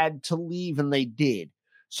eventually had to leave, and they did.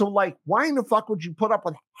 So, like, why in the fuck would you put up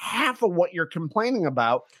with half of what you're complaining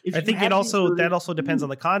about? I think that also depends on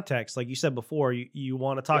the context. Like you said before, you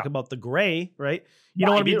want to talk about the gray, right? You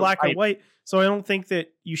don't want to be black or white. So I don't think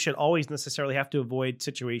that you should always necessarily have to avoid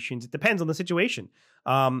situations. It depends on the situation.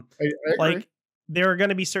 Like there are going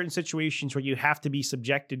to be certain situations where you have to be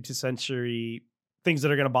subjected to sensory things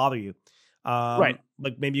that are going to bother you. Like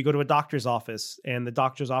maybe you go to a doctor's office and the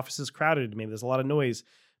doctor's office is crowded. Maybe there's a lot of noise.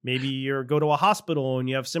 Maybe you go to a hospital and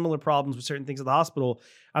you have similar problems with certain things at the hospital.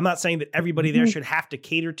 I'm not saying that everybody there should have to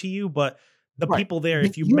cater to you, but the people there,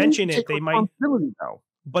 if you mention it, they might.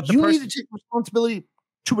 But you need to take responsibility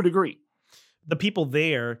to a degree. The people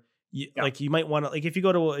there, like you might want to, like if you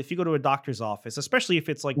go to a doctor's office, especially if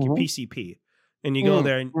it's like your PCP, and you go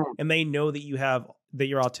there and they know that you're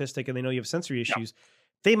autistic and they know you have sensory issues,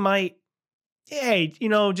 they might. Hey,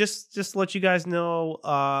 just let you guys know,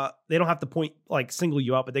 they don't have to single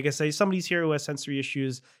you out, but they can say somebody's here who has sensory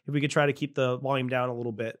issues. If we could try to keep the volume down a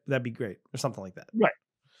little bit, that'd be great, or something like that. Right.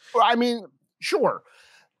 Well, I mean, sure.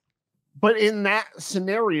 But in that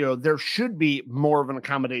scenario, there should be more of an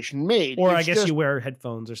accommodation made. Or I guess you wear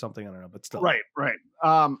headphones or something. I don't know, but still. Right.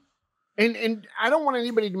 And I don't want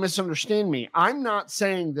anybody to misunderstand me. I'm not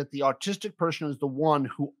saying that the autistic person is the one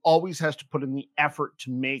who always has to put in the effort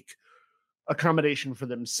to make accommodation for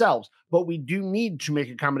themselves, but we do need to make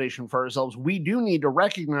accommodation for ourselves. We do need to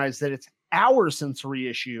recognize that it's our sensory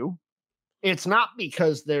issue. It's not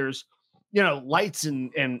because there's, lights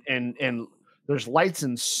and there's lights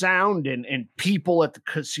and sound and people at the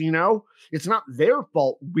casino. It's not their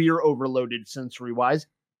fault we're overloaded sensory wise.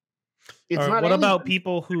 It's not. What about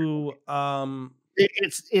people who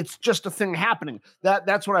it's just a thing happening.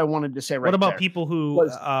 That's what I wanted to say. Right. What about there. people who we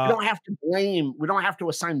don't have to blame? We don't have to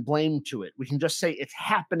assign blame to it. We can just say it's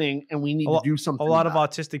happening, and we need to do something. A lot of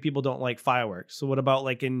autistic people don't like fireworks. So what about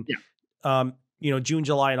like in June,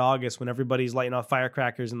 July, and August when everybody's lighting off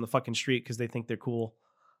firecrackers in the fucking street because they think they're cool?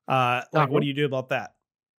 What do you do about that?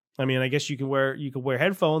 I mean, I guess you could wear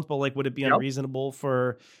headphones, but like, would it be unreasonable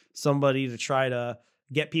for somebody to try to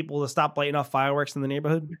get people to stop lighting off fireworks in the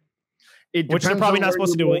neighborhood? Which they're probably not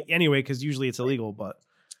supposed to do anyway, because usually it's illegal. But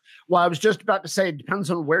well, I was just about to say, it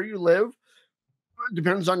depends on where you live. It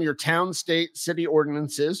depends on your town, state, city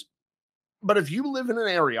ordinances. But if you live in an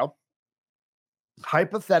area,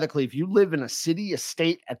 hypothetically, if you live in a city, a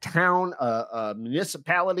state, a town, a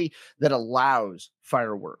municipality that allows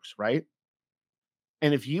fireworks, right?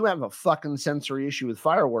 And if you have a fucking sensory issue with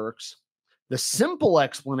fireworks, the simple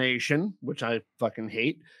explanation, which I fucking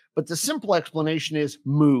hate, but the simple explanation is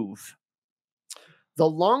move. The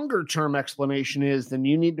longer term explanation is then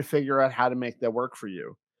you need to figure out how to make that work for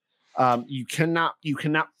you. You cannot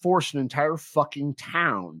force an entire fucking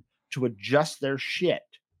town to adjust their shit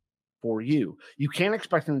for you. You can't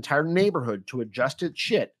expect an entire neighborhood to adjust its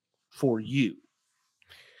shit for you.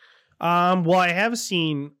 Well, I have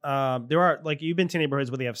seen there are, like, you've been to neighborhoods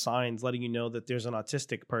where they have signs letting you know that there's an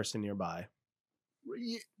autistic person nearby.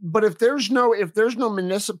 But if there's no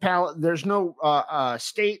municipality, there's no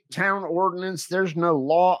state, town ordinance, there's no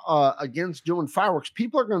law against doing fireworks,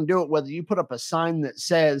 people are going to do it whether you put up a sign that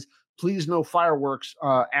says, please no fireworks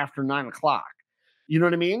after 9:00. You know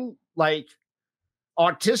what I mean? Like,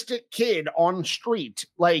 autistic kid on street,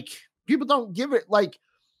 like, people don't give it. Like,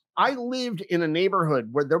 I lived in a neighborhood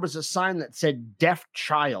where there was a sign that said deaf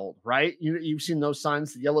child, right? You've seen those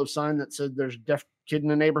signs, the yellow sign that said there's a deaf kid in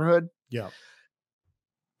the neighborhood. Yeah.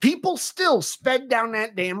 People still sped down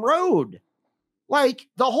that damn road. Like,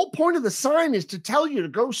 the whole point of the sign is to tell you to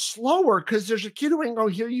go slower because there's a kid who ain't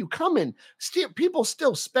gonna hear you coming. People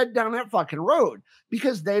still sped down that fucking road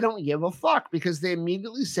because they don't give a fuck, because they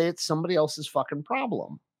immediately say it's somebody else's fucking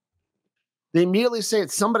problem. They immediately say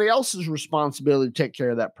it's somebody else's responsibility to take care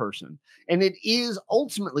of that person. And it is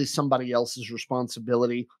ultimately somebody else's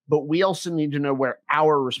responsibility, but we also need to know where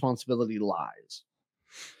our responsibility lies.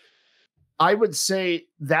 I would say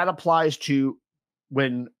that applies to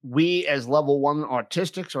when we as level 1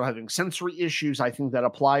 autistics are having sensory issues. I think that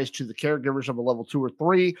applies to the caregivers of a level 2 or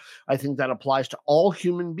 3. I think that applies to all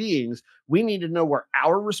human beings. We need to know where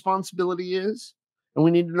our responsibility is, and we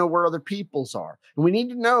need to know where other people's are. And we need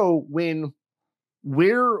to know when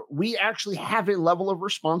we actually have a level of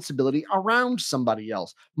responsibility around somebody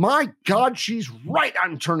else. My God, she's right.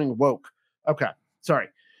 I'm turning woke. Okay. Sorry.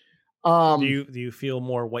 Do you feel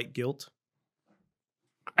more white guilt?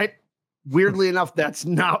 Weirdly enough, that's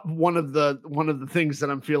not one of the things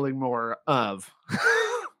that I'm feeling more of.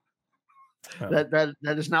 That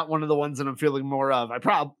is not one of the ones that I'm feeling more of.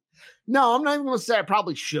 No, I'm not even going to say I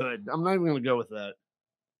probably should. I'm not even going to go with that.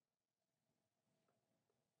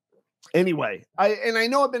 Anyway, I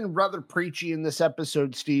know I've been rather preachy in this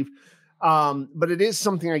episode, Steve, but it is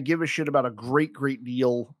something I give a shit about a great, great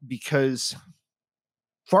deal, because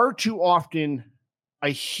far too often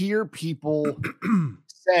I hear people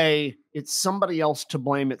say it's somebody else to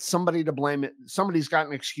blame. It's somebody to blame. Somebody's got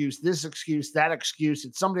an excuse, this excuse, that excuse.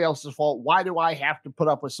 It's somebody else's fault. Why do I have to put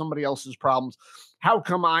up with somebody else's problems? How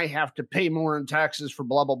come I have to pay more in taxes for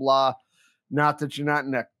blah, blah, blah? Not that you're not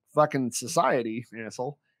in a fucking society,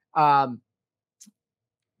 asshole. But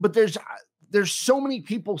there's so many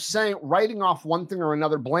people writing off one thing or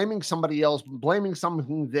another, blaming somebody else, blaming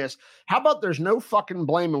something this. How about there's no fucking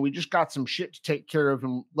blame and we just got some shit to take care of,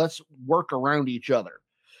 and let's work around each other.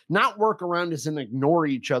 Not work around as in ignore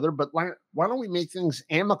each other, but why don't we make things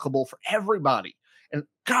amicable for everybody? And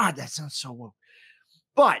God, that sounds so woke.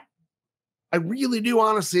 But I really do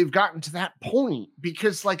honestly have gotten to that point,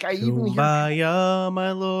 because like I even hear Kumbaya,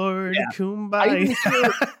 my lord, yeah. Kumbaya.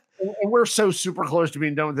 And we're so super close to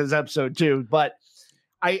being done with this episode too, but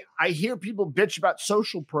I hear people bitch about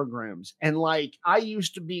social programs, and like I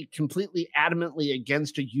used to be completely adamantly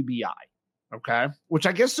against a UBI, okay? Which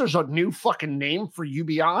I guess there's a new fucking name for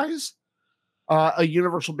UBIs, a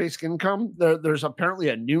universal basic income. There's apparently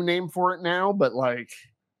a new name for it now, but like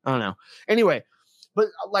I don't know. Anyway, but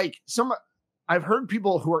like I've heard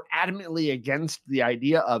people who are adamantly against the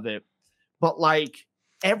idea of it, but like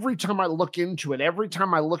every time I look into it, every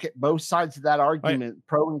time I look at both sides of that argument,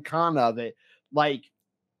 pro and con of it, like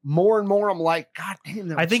more and more, I'm like, God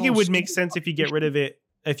damn. I think it would make sense if you get rid of it.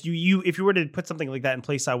 If you were to put something like that in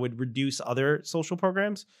place, I would reduce other social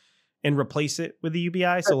programs and replace it with the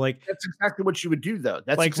UBI. So like that's exactly what you would do, though.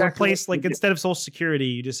 That's like exactly replace, like instead of Social Security,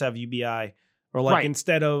 you just have UBI, or like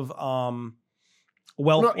instead of certain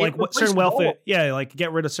welfare. Yeah, like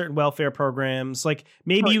get rid of certain welfare programs. Like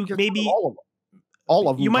maybe all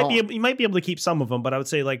of them. You might be able to keep some of them, but I would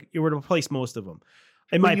say like you were to replace most of them.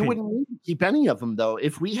 In my you opinion. wouldn't need to keep any of them though.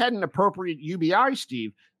 If we had an appropriate UBI,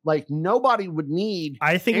 Steve, like nobody would need.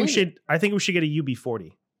 I think we should get a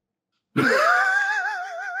UB40.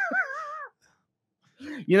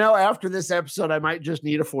 After this episode, I might just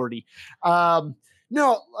need a 40. So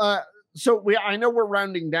I know we're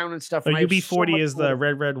rounding down and stuff. So and UB40 is the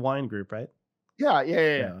red wine group, right? Yeah.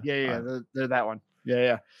 They're that one.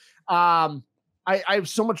 Yeah. I have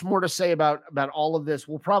so much more to say about all of this.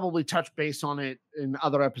 We'll probably touch base on it in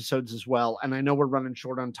other episodes as well. And I know we're running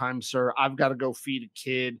short on time, sir. I've got to go feed a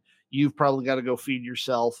kid. You've probably got to go feed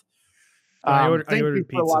yourself. I ordered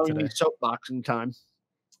pizza today. Soapboxing time.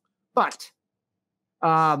 But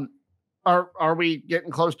are we getting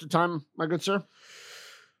close to time, my good sir?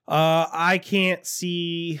 I can't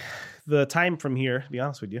see the time from here, to be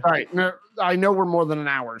honest with you. All right. No, I know we're more than an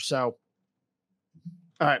hour, so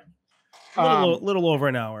all right. Little over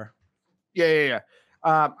an hour. Yeah.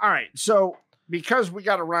 All right. So because we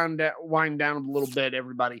got to wind down a little bit,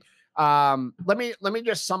 everybody. Let me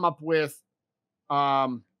just sum up with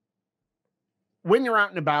when you're out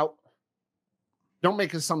and about, don't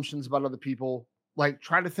make assumptions about other people. Like,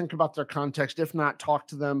 try to think about their context. If not, talk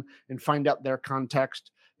to them and find out their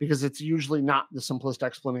context, because it's usually not the simplest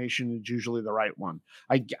explanation. It's usually the right one.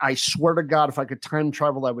 I swear to God, if I could time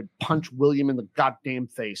travel, I would punch William in the goddamn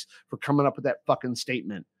face for coming up with that fucking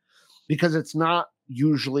statement, because it's not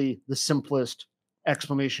usually the simplest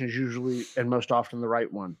explanation. Is usually and most often the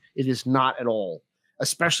right one. It is not at all,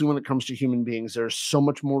 especially when it comes to human beings. There's so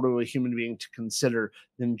much more to a human being to consider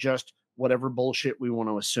than just whatever bullshit we want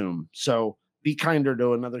to assume. So be kinder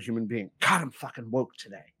to another human being. God, I'm fucking woke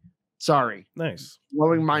today. Sorry. Nice.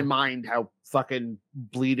 Blowing my mind how fucking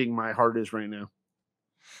bleeding my heart is right now.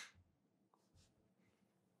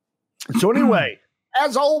 So anyway,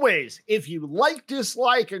 as always, if you like,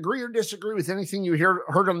 dislike, agree or disagree with anything you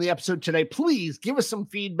heard on the episode today, please give us some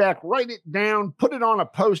feedback, write it down, put it on a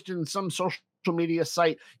post in some social media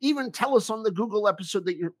site, even tell us on the Google episode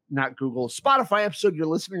that you're not Google, Spotify episode you're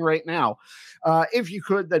listening right now. If you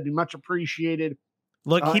could, that'd be much appreciated.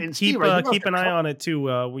 Look, keep an eye on it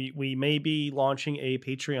too. We may be launching a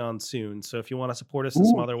Patreon soon, so if you want to support us in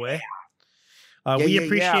some other way, we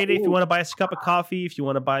appreciate it. If you want to buy us a cup of coffee, if you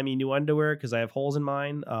want to buy me new underwear because I have holes in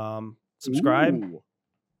mine, subscribe. Ooh.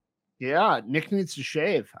 Yeah, Nick needs to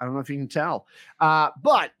shave. I don't know if you can tell,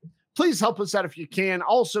 but please help us out if you can.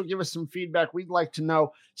 Also, give us some feedback. We'd like to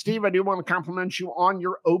know. Steve, I do want to compliment you on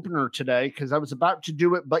your opener today, because I was about to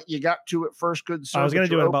do it, but you got to it first. Good. I was going to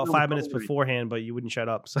do it about 5 minutes beforehand, but you wouldn't shut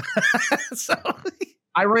up. So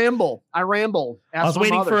I ramble. I was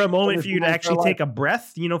waiting for a moment for you to actually take a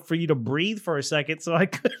breath, for you to breathe for a second so I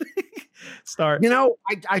could start.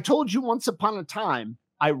 I told you once upon a time,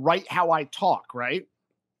 I write how I talk, right?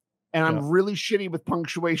 And I'm really shitty with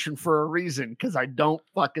punctuation for a reason, because I don't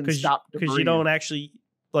fucking stop to breathe. Because you don't actually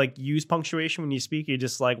use punctuation when you speak. You're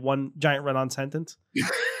just like one giant run-on sentence.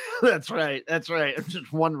 That's right. It's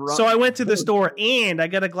just one run. So I went to the store and I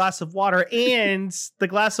got a glass of water, and the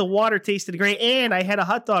glass of water tasted great, and I had a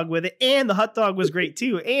hot dog with it, and the hot dog was great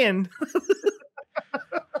too. And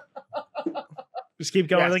just keep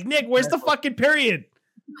going. Yes. Like, Nick, where's the fucking period?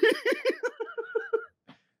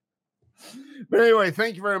 But anyway,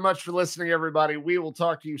 thank you very much for listening, everybody. We will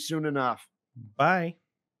talk to you soon enough. Bye.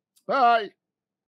 Bye.